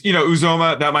 Whereas,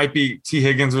 Uzoma, that might be T.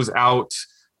 Higgins was out.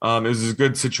 It was a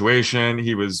good situation.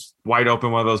 He was wide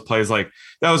open, one of those plays. Like,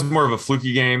 that was more of a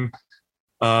fluky game.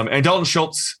 And Dalton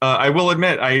Schultz, I will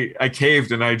admit, I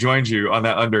caved and I joined you on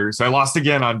that under. So I lost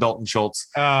again on Dalton Schultz.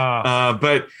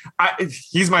 But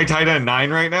he's my tight end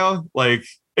 9 right now. Like,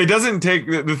 it doesn't take,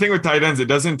 the thing with tight ends, it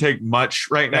doesn't take much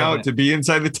right now to be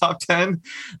inside the top 10.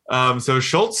 So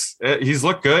Schultz, he's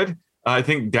looked good. I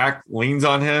think Dak leans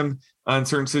on him on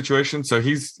certain situations. So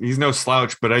he's no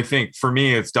slouch, but I think for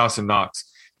me, it's Dawson Knox.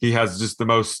 He has just the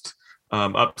most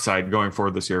upside going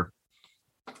forward this year.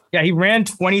 Yeah, he ran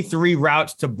 23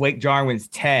 routes to Blake Jarwin's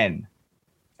 10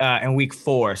 in week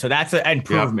 4. So that's an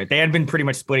improvement. Yeah. They had been pretty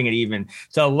much splitting it even.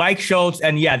 So like Schultz,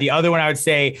 and the other one I would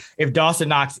say, if Dawson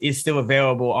Knox is still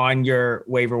available on your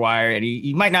waiver wire, and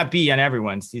he might not be on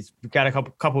everyone's, he's got a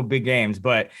couple of big games,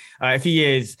 but if he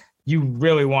is, you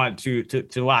really want to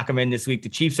lock him in this week. The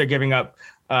Chiefs are giving up,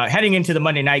 heading into the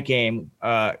Monday night game,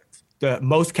 the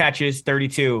most catches,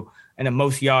 32, and the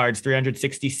most yards,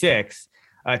 366.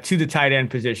 To the tight end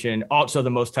position, also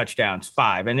the most touchdowns,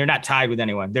 5, and they're not tied with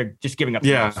anyone. They're just giving up.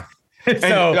 Yeah. So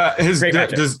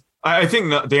I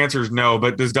think the answer is no,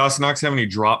 but does Dawson Knox have any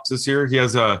drops this year? He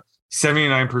has a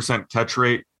 79% catch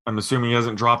rate. I'm assuming he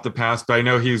hasn't dropped the pass, but I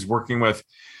know he's working with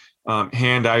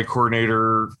hand-eye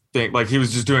coordinator thing. Like, he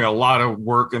was just doing a lot of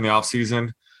work in the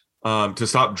offseason to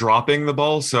stop dropping the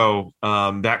ball. So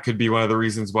that could be one of the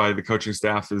reasons why the coaching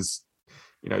staff is,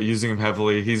 using him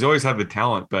heavily. He's always had the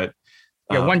talent, but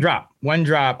yeah, one drop.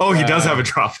 Oh, he does have a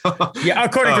drop. Yeah,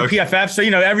 according to PFF. So,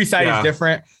 every site is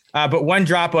different. But one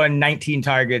drop on 19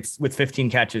 targets with 15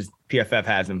 catches, PFF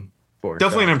has him for.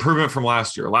 Definitely an improvement from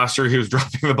last year. Last year, he was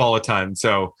dropping the ball a ton.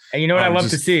 So, and you know what I love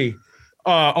to see?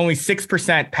 Only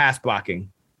 6% pass blocking.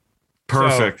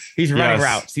 Perfect. So he's running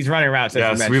routes. He's running routes.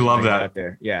 Yes, we love that. Out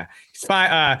there. Yeah. It's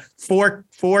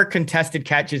 4 contested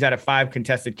catches out of 5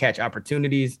 contested catch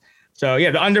opportunities. So,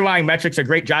 the underlying metrics are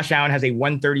great. Josh Allen has a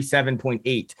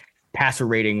 137.8 passer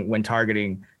rating when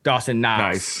targeting Dawson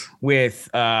Knox with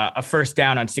a first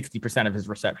down on 60% of his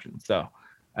receptions. So,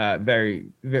 very,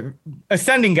 very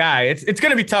ascending guy. It's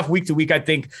going to be tough week to week, I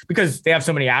think, because they have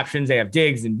so many options. They have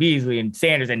Diggs and Beasley and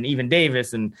Sanders and even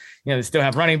Davis, and they still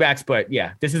have running backs. But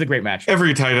this is a great match.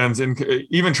 Every tight end's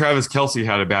even Travis Kelce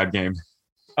had a bad game.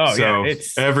 Oh, so yeah.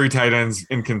 Every tight end's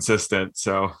inconsistent.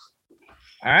 So.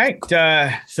 All right.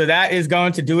 So that is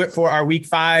going to do it for our week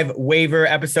 5 waiver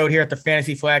episode here at the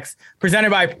Fantasy Flex,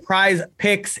 presented by Prize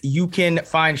Picks. You can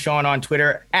find Sean on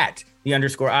Twitter at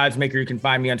 @_oddsmaker. You can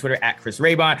find me on Twitter at Chris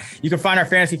Raybon. You can find our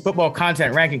fantasy football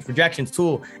content, rankings, projections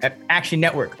tool at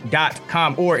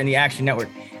actionnetwork.com or in the Action Network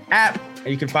app. And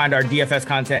you can find our DFS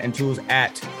content and tools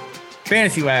at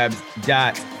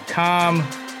fantasylabs.com.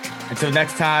 Until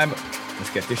next time,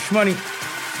 let's get this shmoney.